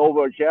called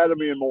Nova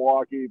Academy in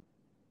Milwaukee.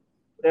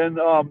 And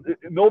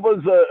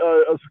Nova's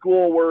a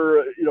school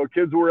where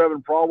kids who are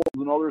having problems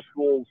in other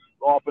schools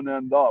often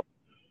end up.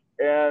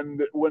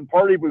 And when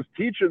Pardeep was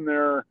teaching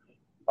there,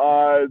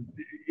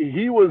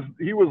 he was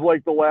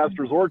like the last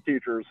resort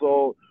teacher.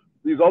 So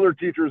these other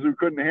teachers who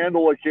couldn't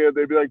handle a kid,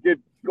 they'd be like,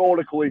 go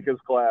to Kalika's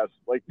class.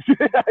 Like,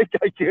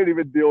 I can't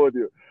even deal with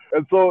you.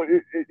 And so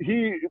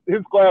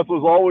his class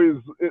was always,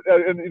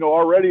 and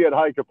already at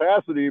high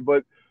capacity,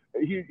 but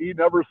he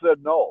never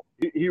said no.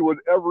 He would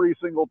every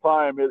single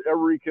time.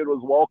 Every kid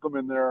was welcome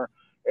in there,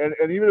 and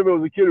even if it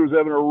was a kid who was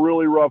having a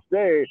really rough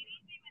day,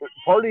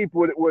 Pardeep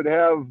would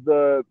have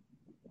the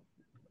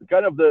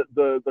kind of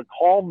the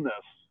calmness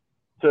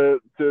to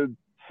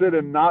sit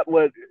and not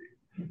let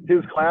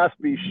his class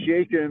be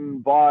shaken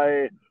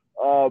by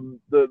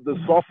the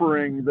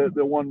suffering that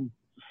the one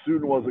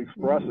student was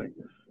expressing.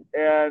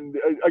 And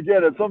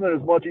again, it's something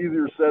that's much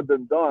easier said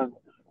than done.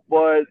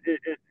 But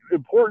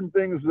important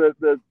things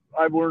that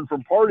I've learned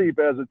from Pardeep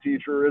as a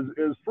teacher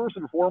is first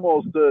and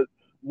foremost to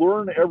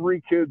learn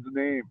every kid's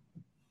name.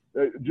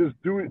 Just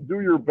do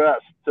your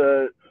best.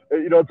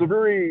 It's a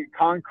very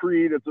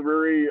concrete, it's a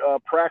very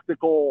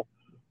practical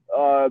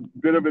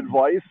bit of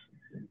advice.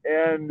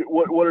 And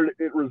what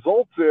it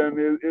results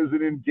in is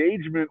an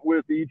engagement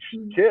with each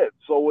kid.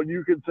 So when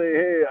you can say,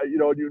 hey, you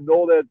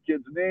know that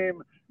kid's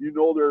name,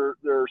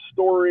 their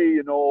story,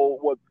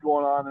 what's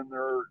going on in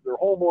their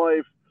home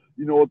life,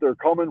 what they're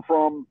coming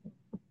from,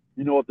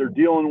 what they're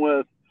dealing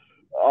with.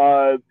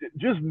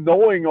 Just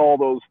knowing all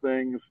those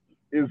things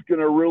is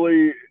going to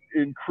really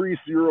increase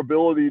your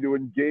ability to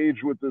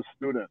engage with this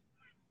student.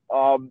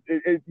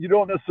 You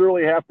don't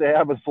necessarily have to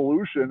have a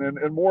solution,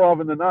 and more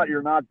often than not,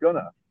 you're not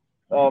gonna.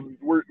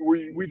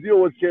 We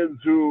deal with kids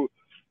who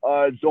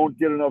don't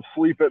get enough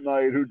sleep at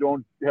night, who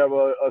don't have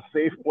a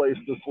safe place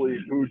to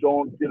sleep, who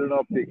don't get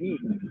enough to eat,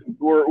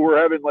 who are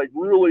having like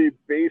really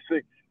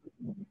basic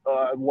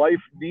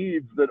life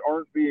needs that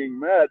aren't being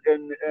met.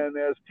 And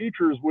as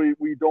teachers,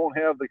 we don't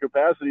have the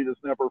capacity to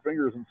snap our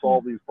fingers and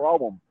solve these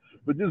problems.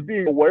 But just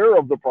being aware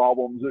of the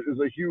problems is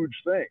a huge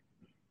thing.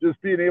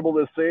 Just being able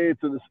to say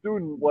to the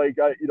student, like,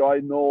 I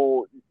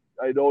know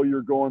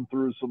you're going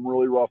through some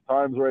really rough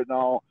times right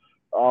now.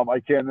 I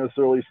can't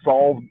necessarily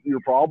solve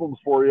your problems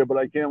for you, but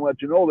I can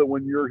let you know that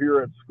when you're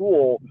here at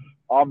school,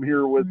 I'm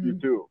here with you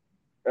too.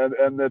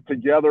 And that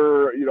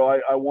together,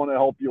 I want to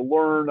help you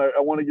learn. I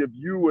want to give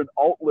you an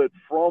outlet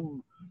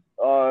from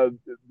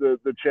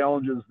the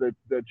challenges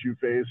that you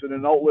face, and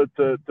an outlet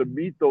to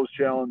meet those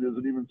challenges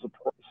and even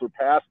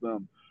surpass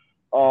them.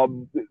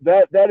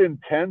 That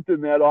intent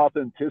and that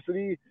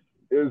authenticity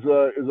is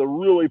a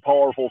really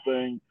powerful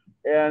thing.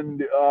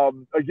 And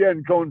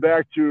again, going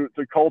back to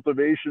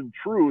cultivation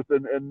truth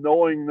and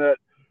knowing that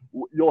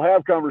you'll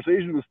have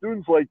conversations with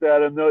students like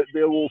that, and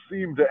they will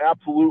seem to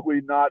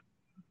absolutely not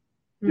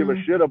give a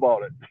shit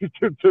about it,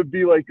 to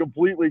be like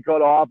completely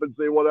cut off and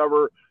say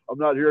whatever, I'm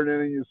not hearing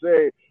anything you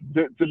say,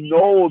 to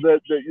know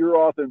that your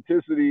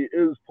authenticity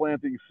is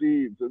planting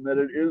seeds and that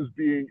it is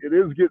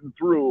getting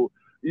through,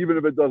 even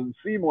if it doesn't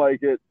seem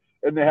like it,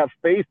 and to have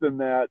faith in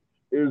that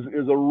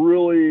is a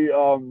really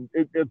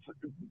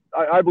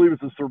I believe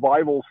it's a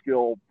survival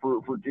skill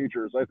for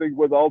teachers. I think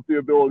without the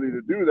ability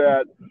to do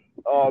that,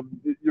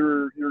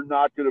 you're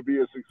not going to be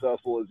as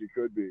successful as you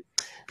could be.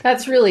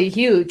 That's really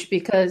huge,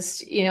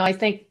 because I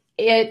think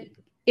it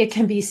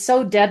can be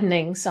so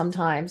deadening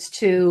sometimes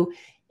to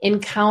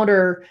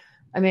encounter.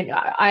 I mean,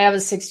 I have a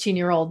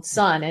 16-year-old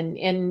son,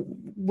 and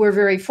we're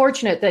very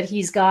fortunate that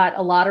he's got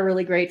a lot of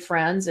really great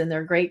friends and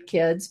they're great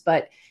kids.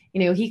 But,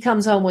 he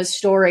comes home with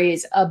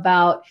stories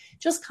about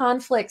just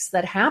conflicts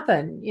that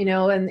happen,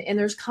 and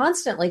there's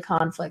constantly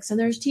conflicts, and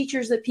there's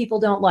teachers that people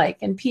don't like,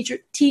 and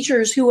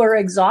teachers who are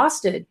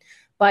exhausted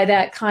by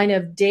that kind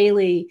of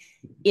daily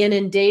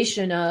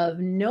inundation of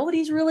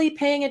nobody's really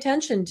paying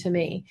attention to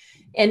me.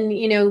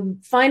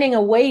 And, finding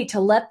a way to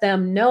let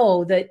them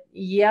know that,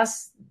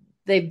 yes,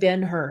 they've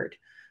been heard.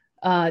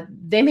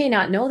 They may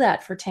not know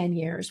that for 10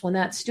 years. When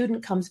that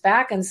student comes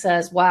back and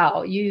says,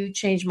 wow, you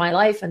changed my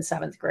life in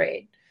 7th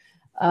grade.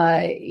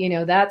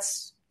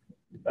 That's,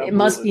 absolutely. It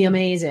must be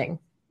amazing.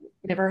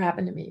 It never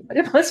happened to me, but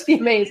it must be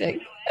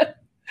amazing.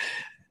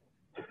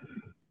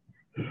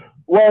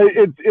 Well,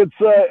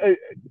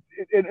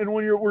 and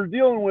when we're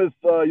dealing with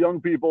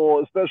young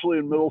people, especially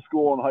in middle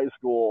school and high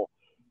school,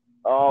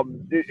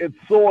 it's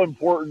so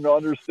important to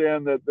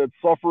understand that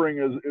suffering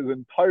is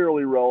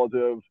entirely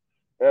relative,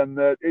 and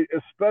that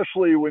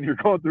especially when you're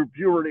going through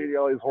puberty, you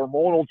know, these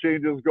hormonal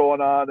changes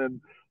going on,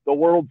 and the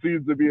world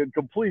seems to be in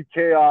complete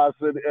chaos,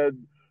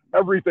 and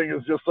everything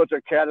is just such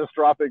a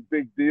catastrophic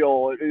big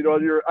deal. You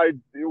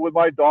know, with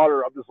my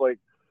daughter, I'm just like,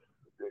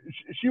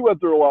 she went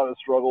through a lot of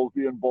struggles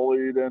being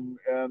bullied, and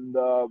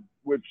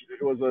which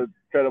was a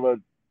kind of a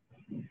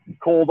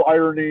cold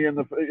irony, and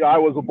I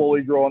was a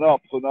bully growing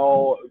up, so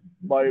now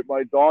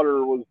my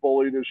daughter was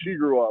bullied as she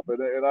grew up,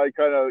 and I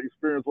kind of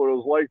experienced what it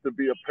was like to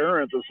be a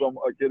parent of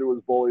a kid who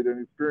was bullied,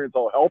 and experience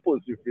how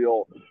helpless you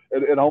feel,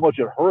 and how much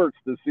it hurts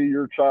to see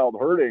your child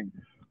hurting,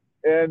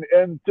 and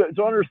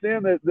to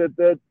understand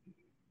that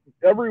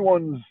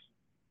everyone's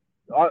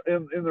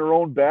in their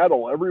own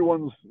battle,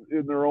 everyone's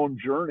in their own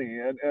journey,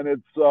 and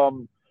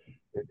it's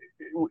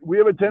we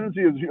have a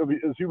tendency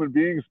as human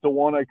beings to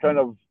want to kind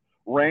of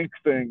rank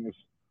things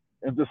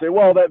and to say,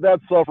 well, that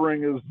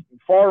suffering is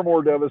far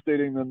more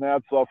devastating than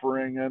that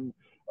suffering, and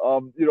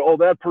you know, oh,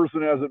 that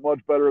person has it much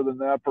better than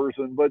that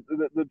person. But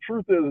the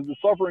truth is, the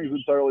suffering is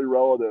entirely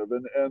relative,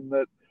 and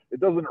that it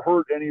doesn't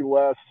hurt any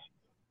less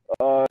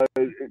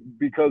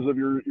because of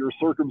your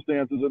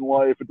circumstances in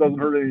life. It doesn't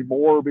hurt any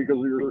more because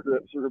of your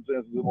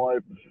circumstances in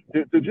life.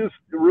 To just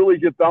really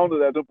get down to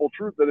that simple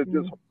truth that it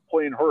just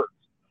plain hurts,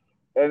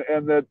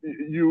 and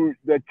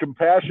that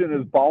compassion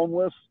is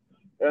boundless.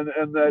 And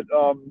that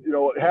you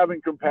know, having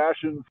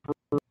compassion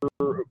for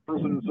a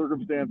person in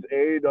circumstance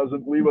A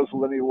doesn't leave us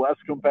with any less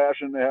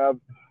compassion to have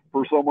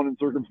for someone in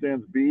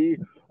circumstance B.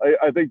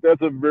 I think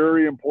that's a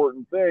very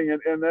important thing,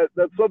 and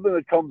that's something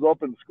that comes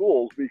up in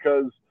schools,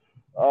 because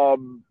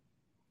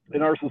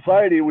in our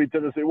society we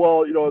tend to say,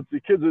 well, you know, it's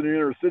the kids in the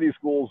inner city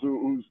schools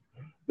whose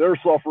their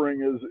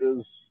suffering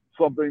is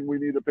something we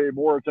need to pay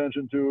more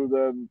attention to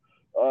than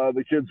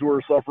the kids who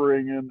are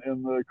suffering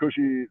in the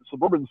cushy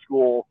suburban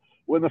school.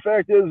 When the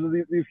fact is,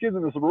 these kids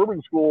in the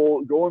suburban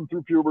school going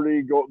through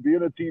puberty,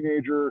 being a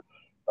teenager,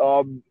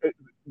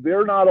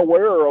 they're not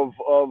aware of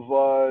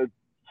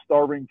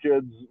starving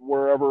kids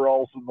wherever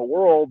else in the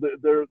world.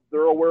 They're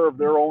aware of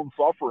their own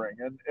suffering,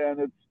 and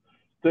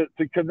it's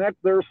to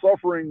connect their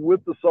suffering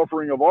with the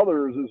suffering of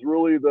others is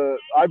really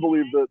I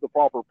believe the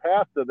proper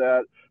path to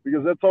that,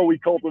 because that's how we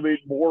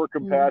cultivate more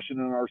compassion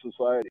in our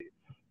society.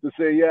 To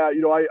say, yeah,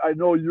 you know, I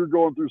know you're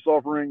going through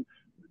suffering.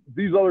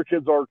 These other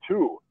kids are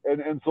too,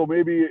 and so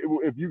maybe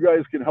if you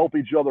guys can help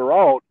each other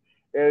out,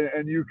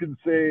 and you can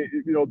say,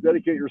 you know,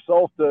 dedicate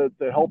yourself to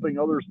helping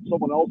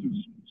someone else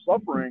who's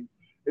suffering,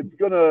 it's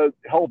going to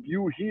help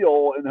you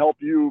heal and help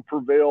you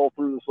prevail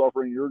through the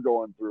suffering you're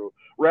going through,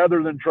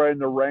 rather than trying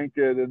to rank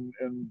it and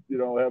you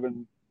know,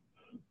 having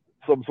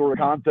some sort of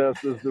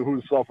contest as to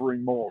who's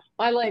suffering most.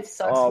 My life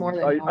sucks more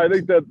than yours. I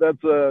think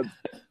that's a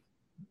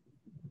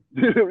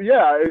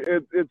yeah,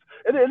 it's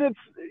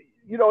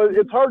you know,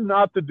 it's hard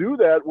not to do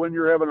that when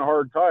you're having a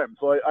hard time.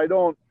 So I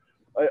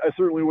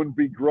certainly wouldn't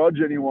begrudge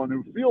anyone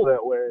who feel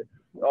that way,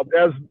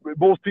 as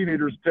most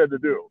teenagers tend to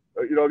do.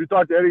 You know, if you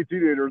talk to any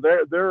teenager,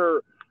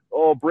 they're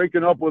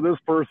breaking up with this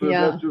person.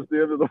 Yeah. That's just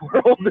the end of the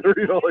world.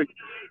 You know, like,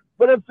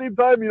 but at the same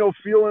time, you know,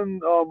 feeling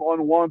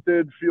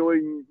unwanted,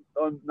 feeling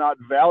not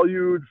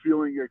valued,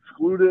 feeling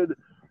excluded.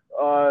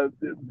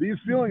 These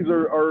feelings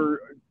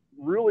are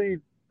really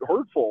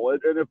hurtful,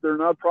 and if they're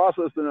not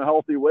processed in a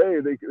healthy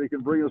way, they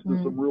can bring us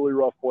to some really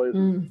rough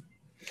places.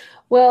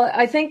 Well,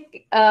 I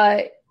think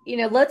you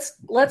know,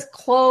 let's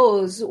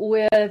close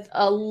with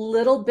a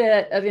little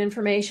bit of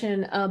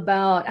information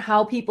about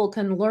how people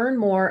can learn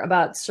more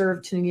about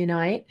Serve to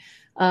Unite.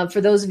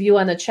 For those of you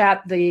on the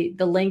chat, the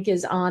link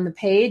is on the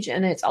page,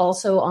 and it's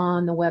also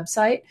on the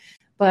website.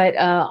 But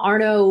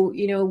Arno,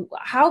 you know,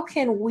 how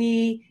can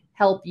we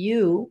help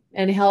you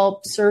and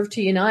help Serve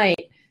to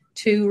Unite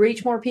to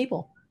reach more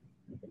people?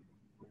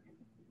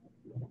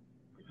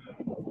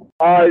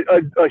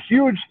 A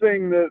huge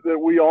thing that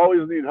we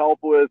always need help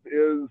with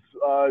is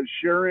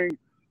sharing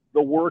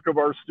the work of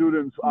our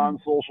students on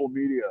social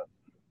media.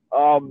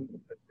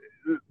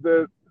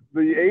 The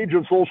age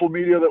of social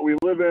media that we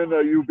live in,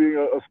 you being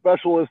a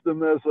specialist in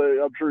this,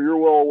 I'm sure you're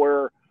well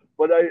aware,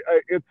 but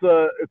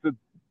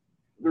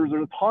there's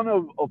a ton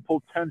of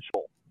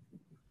potential,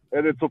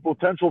 and it's a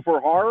potential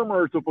for harm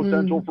or it's a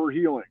potential for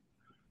healing.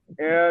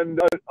 And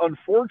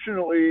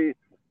unfortunately,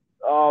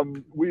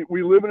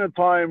 we live in a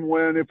time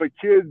when if a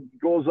kid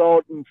goes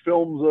out and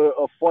films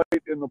a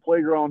fight in the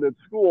playground at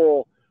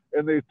school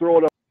and they throw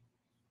it up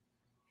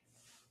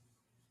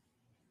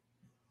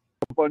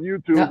on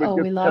YouTube, it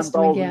gets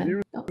 10,000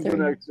 views the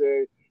next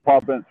day.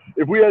 Pop in.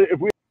 If we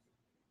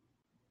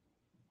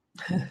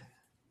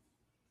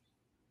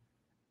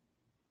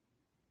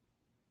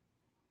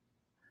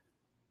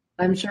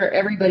I'm sure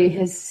everybody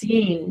has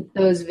seen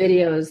those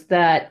videos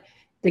that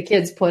the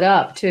kids put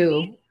up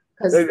too,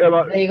 because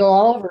they go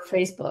all over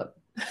Facebook.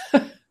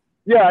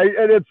 Yeah,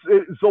 and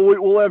so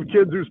we'll have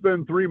kids who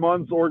spend 3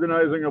 months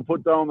organizing a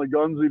put down the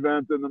guns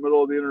event in the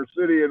middle of the inner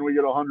city, and we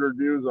get 100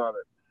 views on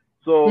it.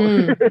 So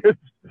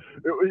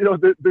you know,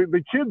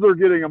 the kids are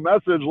getting a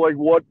message like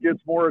what gets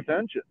more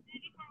attention,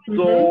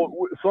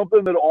 So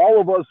something that all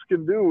of us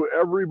can do,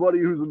 everybody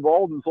who's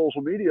involved in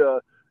social media,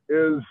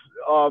 is,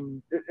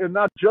 and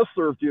not just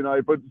Serve to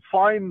Unite, but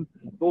find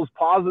those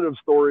positive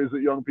stories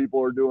that young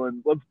people are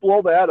doing. Let's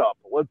blow that up.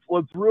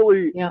 Let's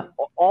really,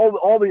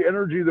 all the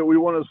energy that we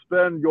want to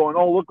spend going,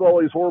 oh, look at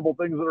all these horrible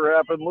things that are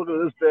happening. Look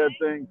at this bad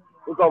thing.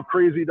 Look how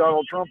crazy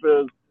Donald Trump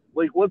is.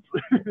 Like, let's,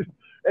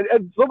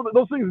 and some of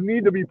those things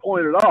need to be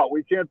pointed out.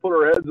 We can't put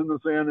our heads in the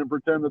sand and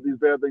pretend that these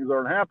bad things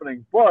aren't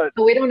happening. But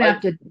we don't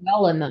have to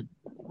dwell in them.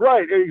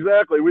 Right,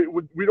 exactly.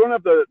 We don't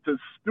have to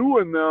stew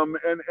in them.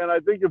 And I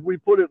think if we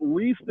put at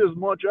least as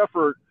much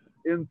effort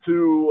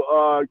into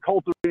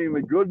cultivating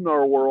the good in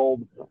our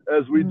world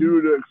as we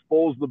do to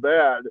expose the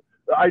bad,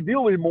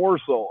 ideally more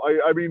so.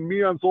 I mean,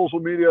 me on social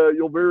media,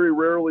 you'll very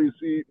rarely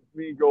see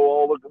me go,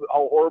 oh, look at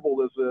how horrible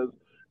this is.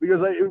 Because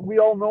we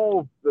all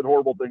know that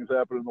horrible things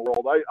happen in the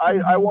world.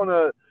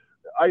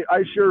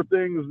 I share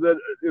things that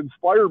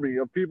inspire me,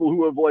 of people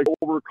who have like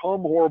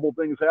overcome horrible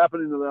things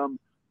happening to them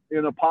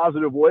in a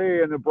positive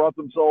way and have brought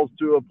themselves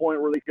to a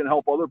point where they can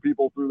help other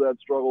people through that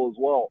struggle as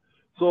well.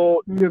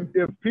 So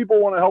if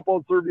people want to help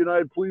out Serve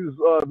United, please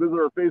visit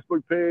our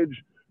Facebook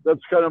page. That's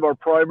kind of our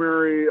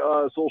primary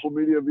social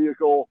media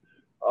vehicle.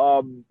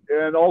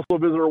 And also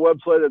visit our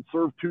website at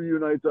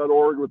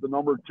serve2unite.org with the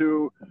number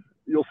 2.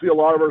 You'll see a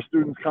lot of our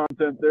students'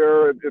 content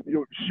there. If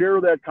you share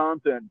that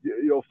content,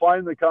 you'll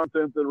find the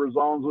content that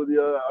resounds with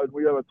you.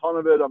 We have a ton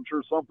of it. I'm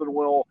sure something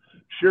will.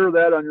 Share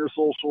that on your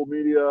social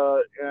media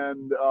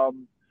and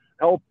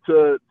help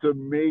to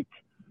make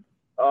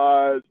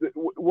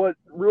what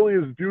really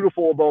is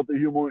beautiful about the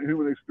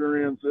human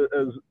experience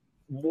as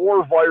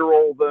more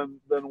viral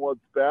than what's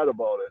bad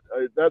about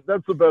it.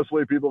 That's the best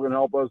way people can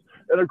help us.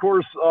 And of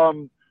course,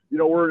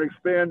 we're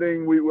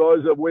expanding. We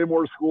always have way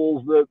more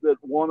schools that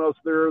want us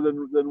there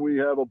than we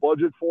have a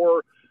budget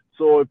for.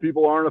 So if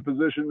people aren't in a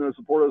position to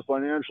support us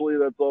financially,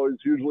 that's always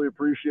hugely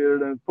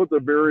appreciated and put to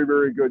very,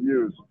 very good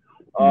use.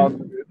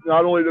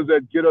 Not only does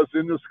that get us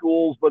into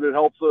schools, but it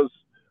helps us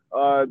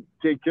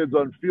take kids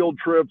on field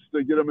trips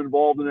to get them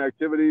involved in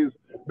activities.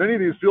 Many of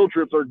these field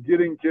trips are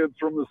getting kids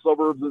from the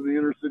suburbs and the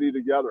inner city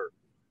together.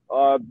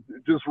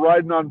 Just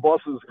riding on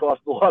buses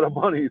costs a lot of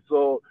money.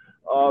 So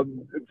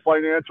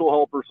financial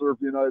help for Serve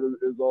United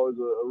is always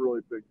a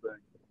really big thing.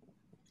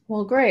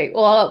 Well, great.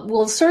 Well,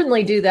 we'll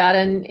certainly do that.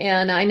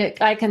 And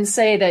I can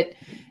say that,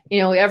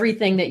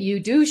 everything that you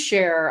do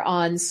share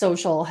on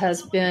social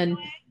has been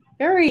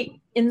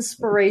very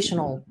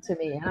inspirational to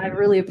me. And I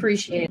really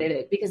appreciated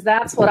it because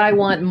that's what I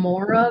want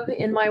more of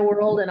in my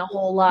world and a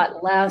whole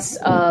lot less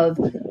of,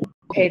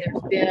 okay,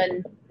 there's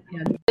been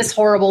this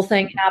horrible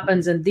thing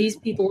happens and these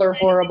people are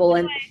horrible.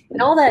 And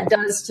all that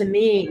does to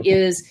me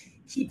is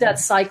keep that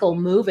cycle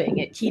moving.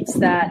 It keeps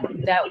that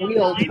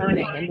wheel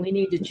turning, and we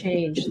need to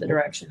change the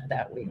direction of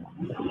that wheel.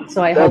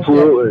 So I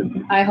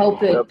hope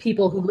that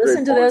people who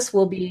listen to this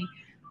will be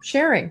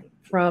sharing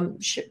from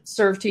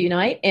Serve to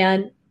Unite.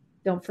 And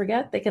don't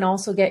forget, they can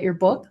also get your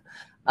book.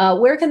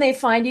 Where can they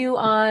find you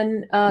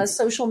on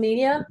social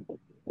media?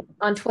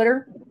 On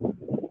Twitter?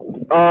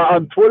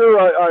 On Twitter,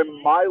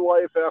 I'm My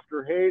Life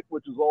After Hate,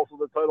 which is also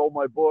the title of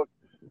my book.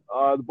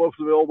 The book's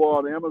available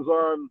on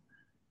Amazon.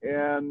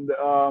 And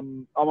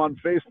I'm on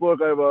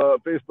Facebook. I have a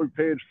Facebook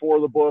page for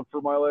the book, for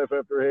My Life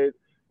After Hate.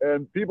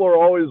 And people are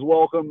always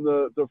welcome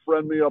to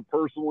friend me up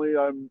personally.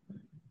 I'm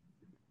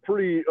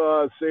pretty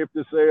safe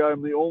to say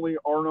I'm the only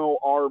Arno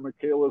R.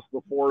 Michaelis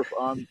IV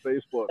on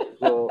Facebook.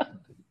 So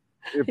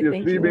if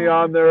you see me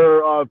on there,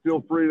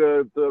 feel free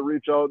to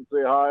reach out and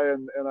say hi.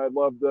 And I'd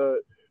love to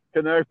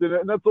connect.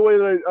 And that's the way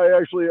that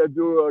I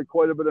do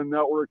quite a bit of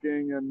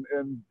networking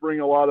and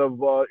bring a lot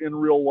of in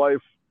real life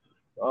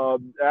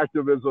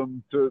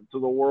activism to the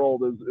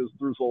world is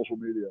through social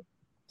media.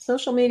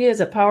 Social media is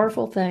a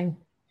powerful thing.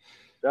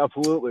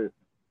 Absolutely.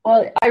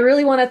 Well, I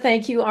really want to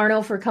thank you,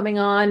 Arno, for coming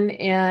on.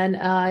 And,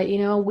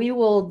 we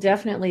will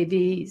definitely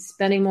be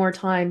spending more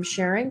time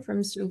sharing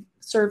from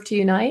Serve to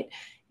Unite.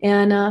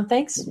 And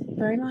thanks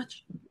very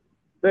much.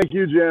 Thank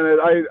you, Janet.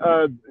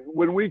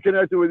 When we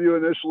connected with you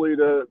initially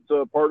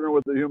to partner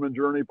with the Human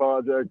Journey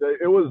Project,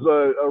 it was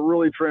a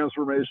really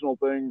transformational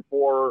thing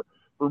for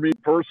me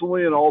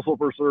personally and also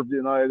for Serve to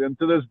Unite. And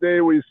to this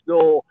day, we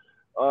still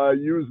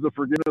use the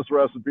forgiveness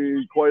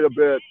recipe quite a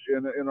bit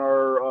in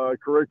our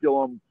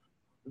curriculum,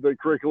 the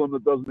curriculum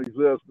that doesn't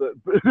exist.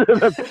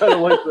 That's kind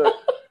of like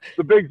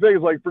the big thing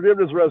is like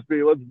forgiveness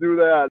recipe. Let's do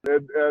that.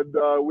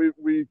 And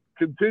we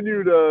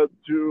continue to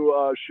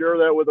share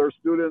that with our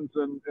students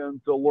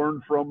and to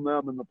learn from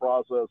them in the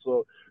process.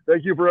 So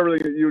thank you for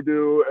everything that you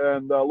do,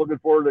 and looking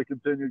forward to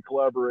continued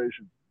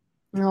collaboration.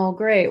 Oh,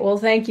 great. Well,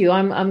 thank you.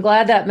 I'm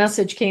glad that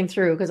message came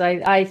through because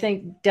I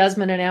think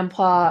Desmond and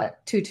Mpah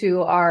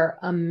Tutu are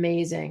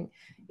amazing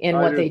in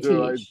what they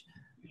teach.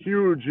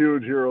 Huge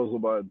heroes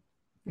of mine.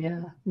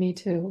 Yeah, me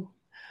too.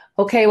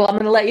 Okay, well, I'm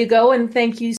going to let you go and thank you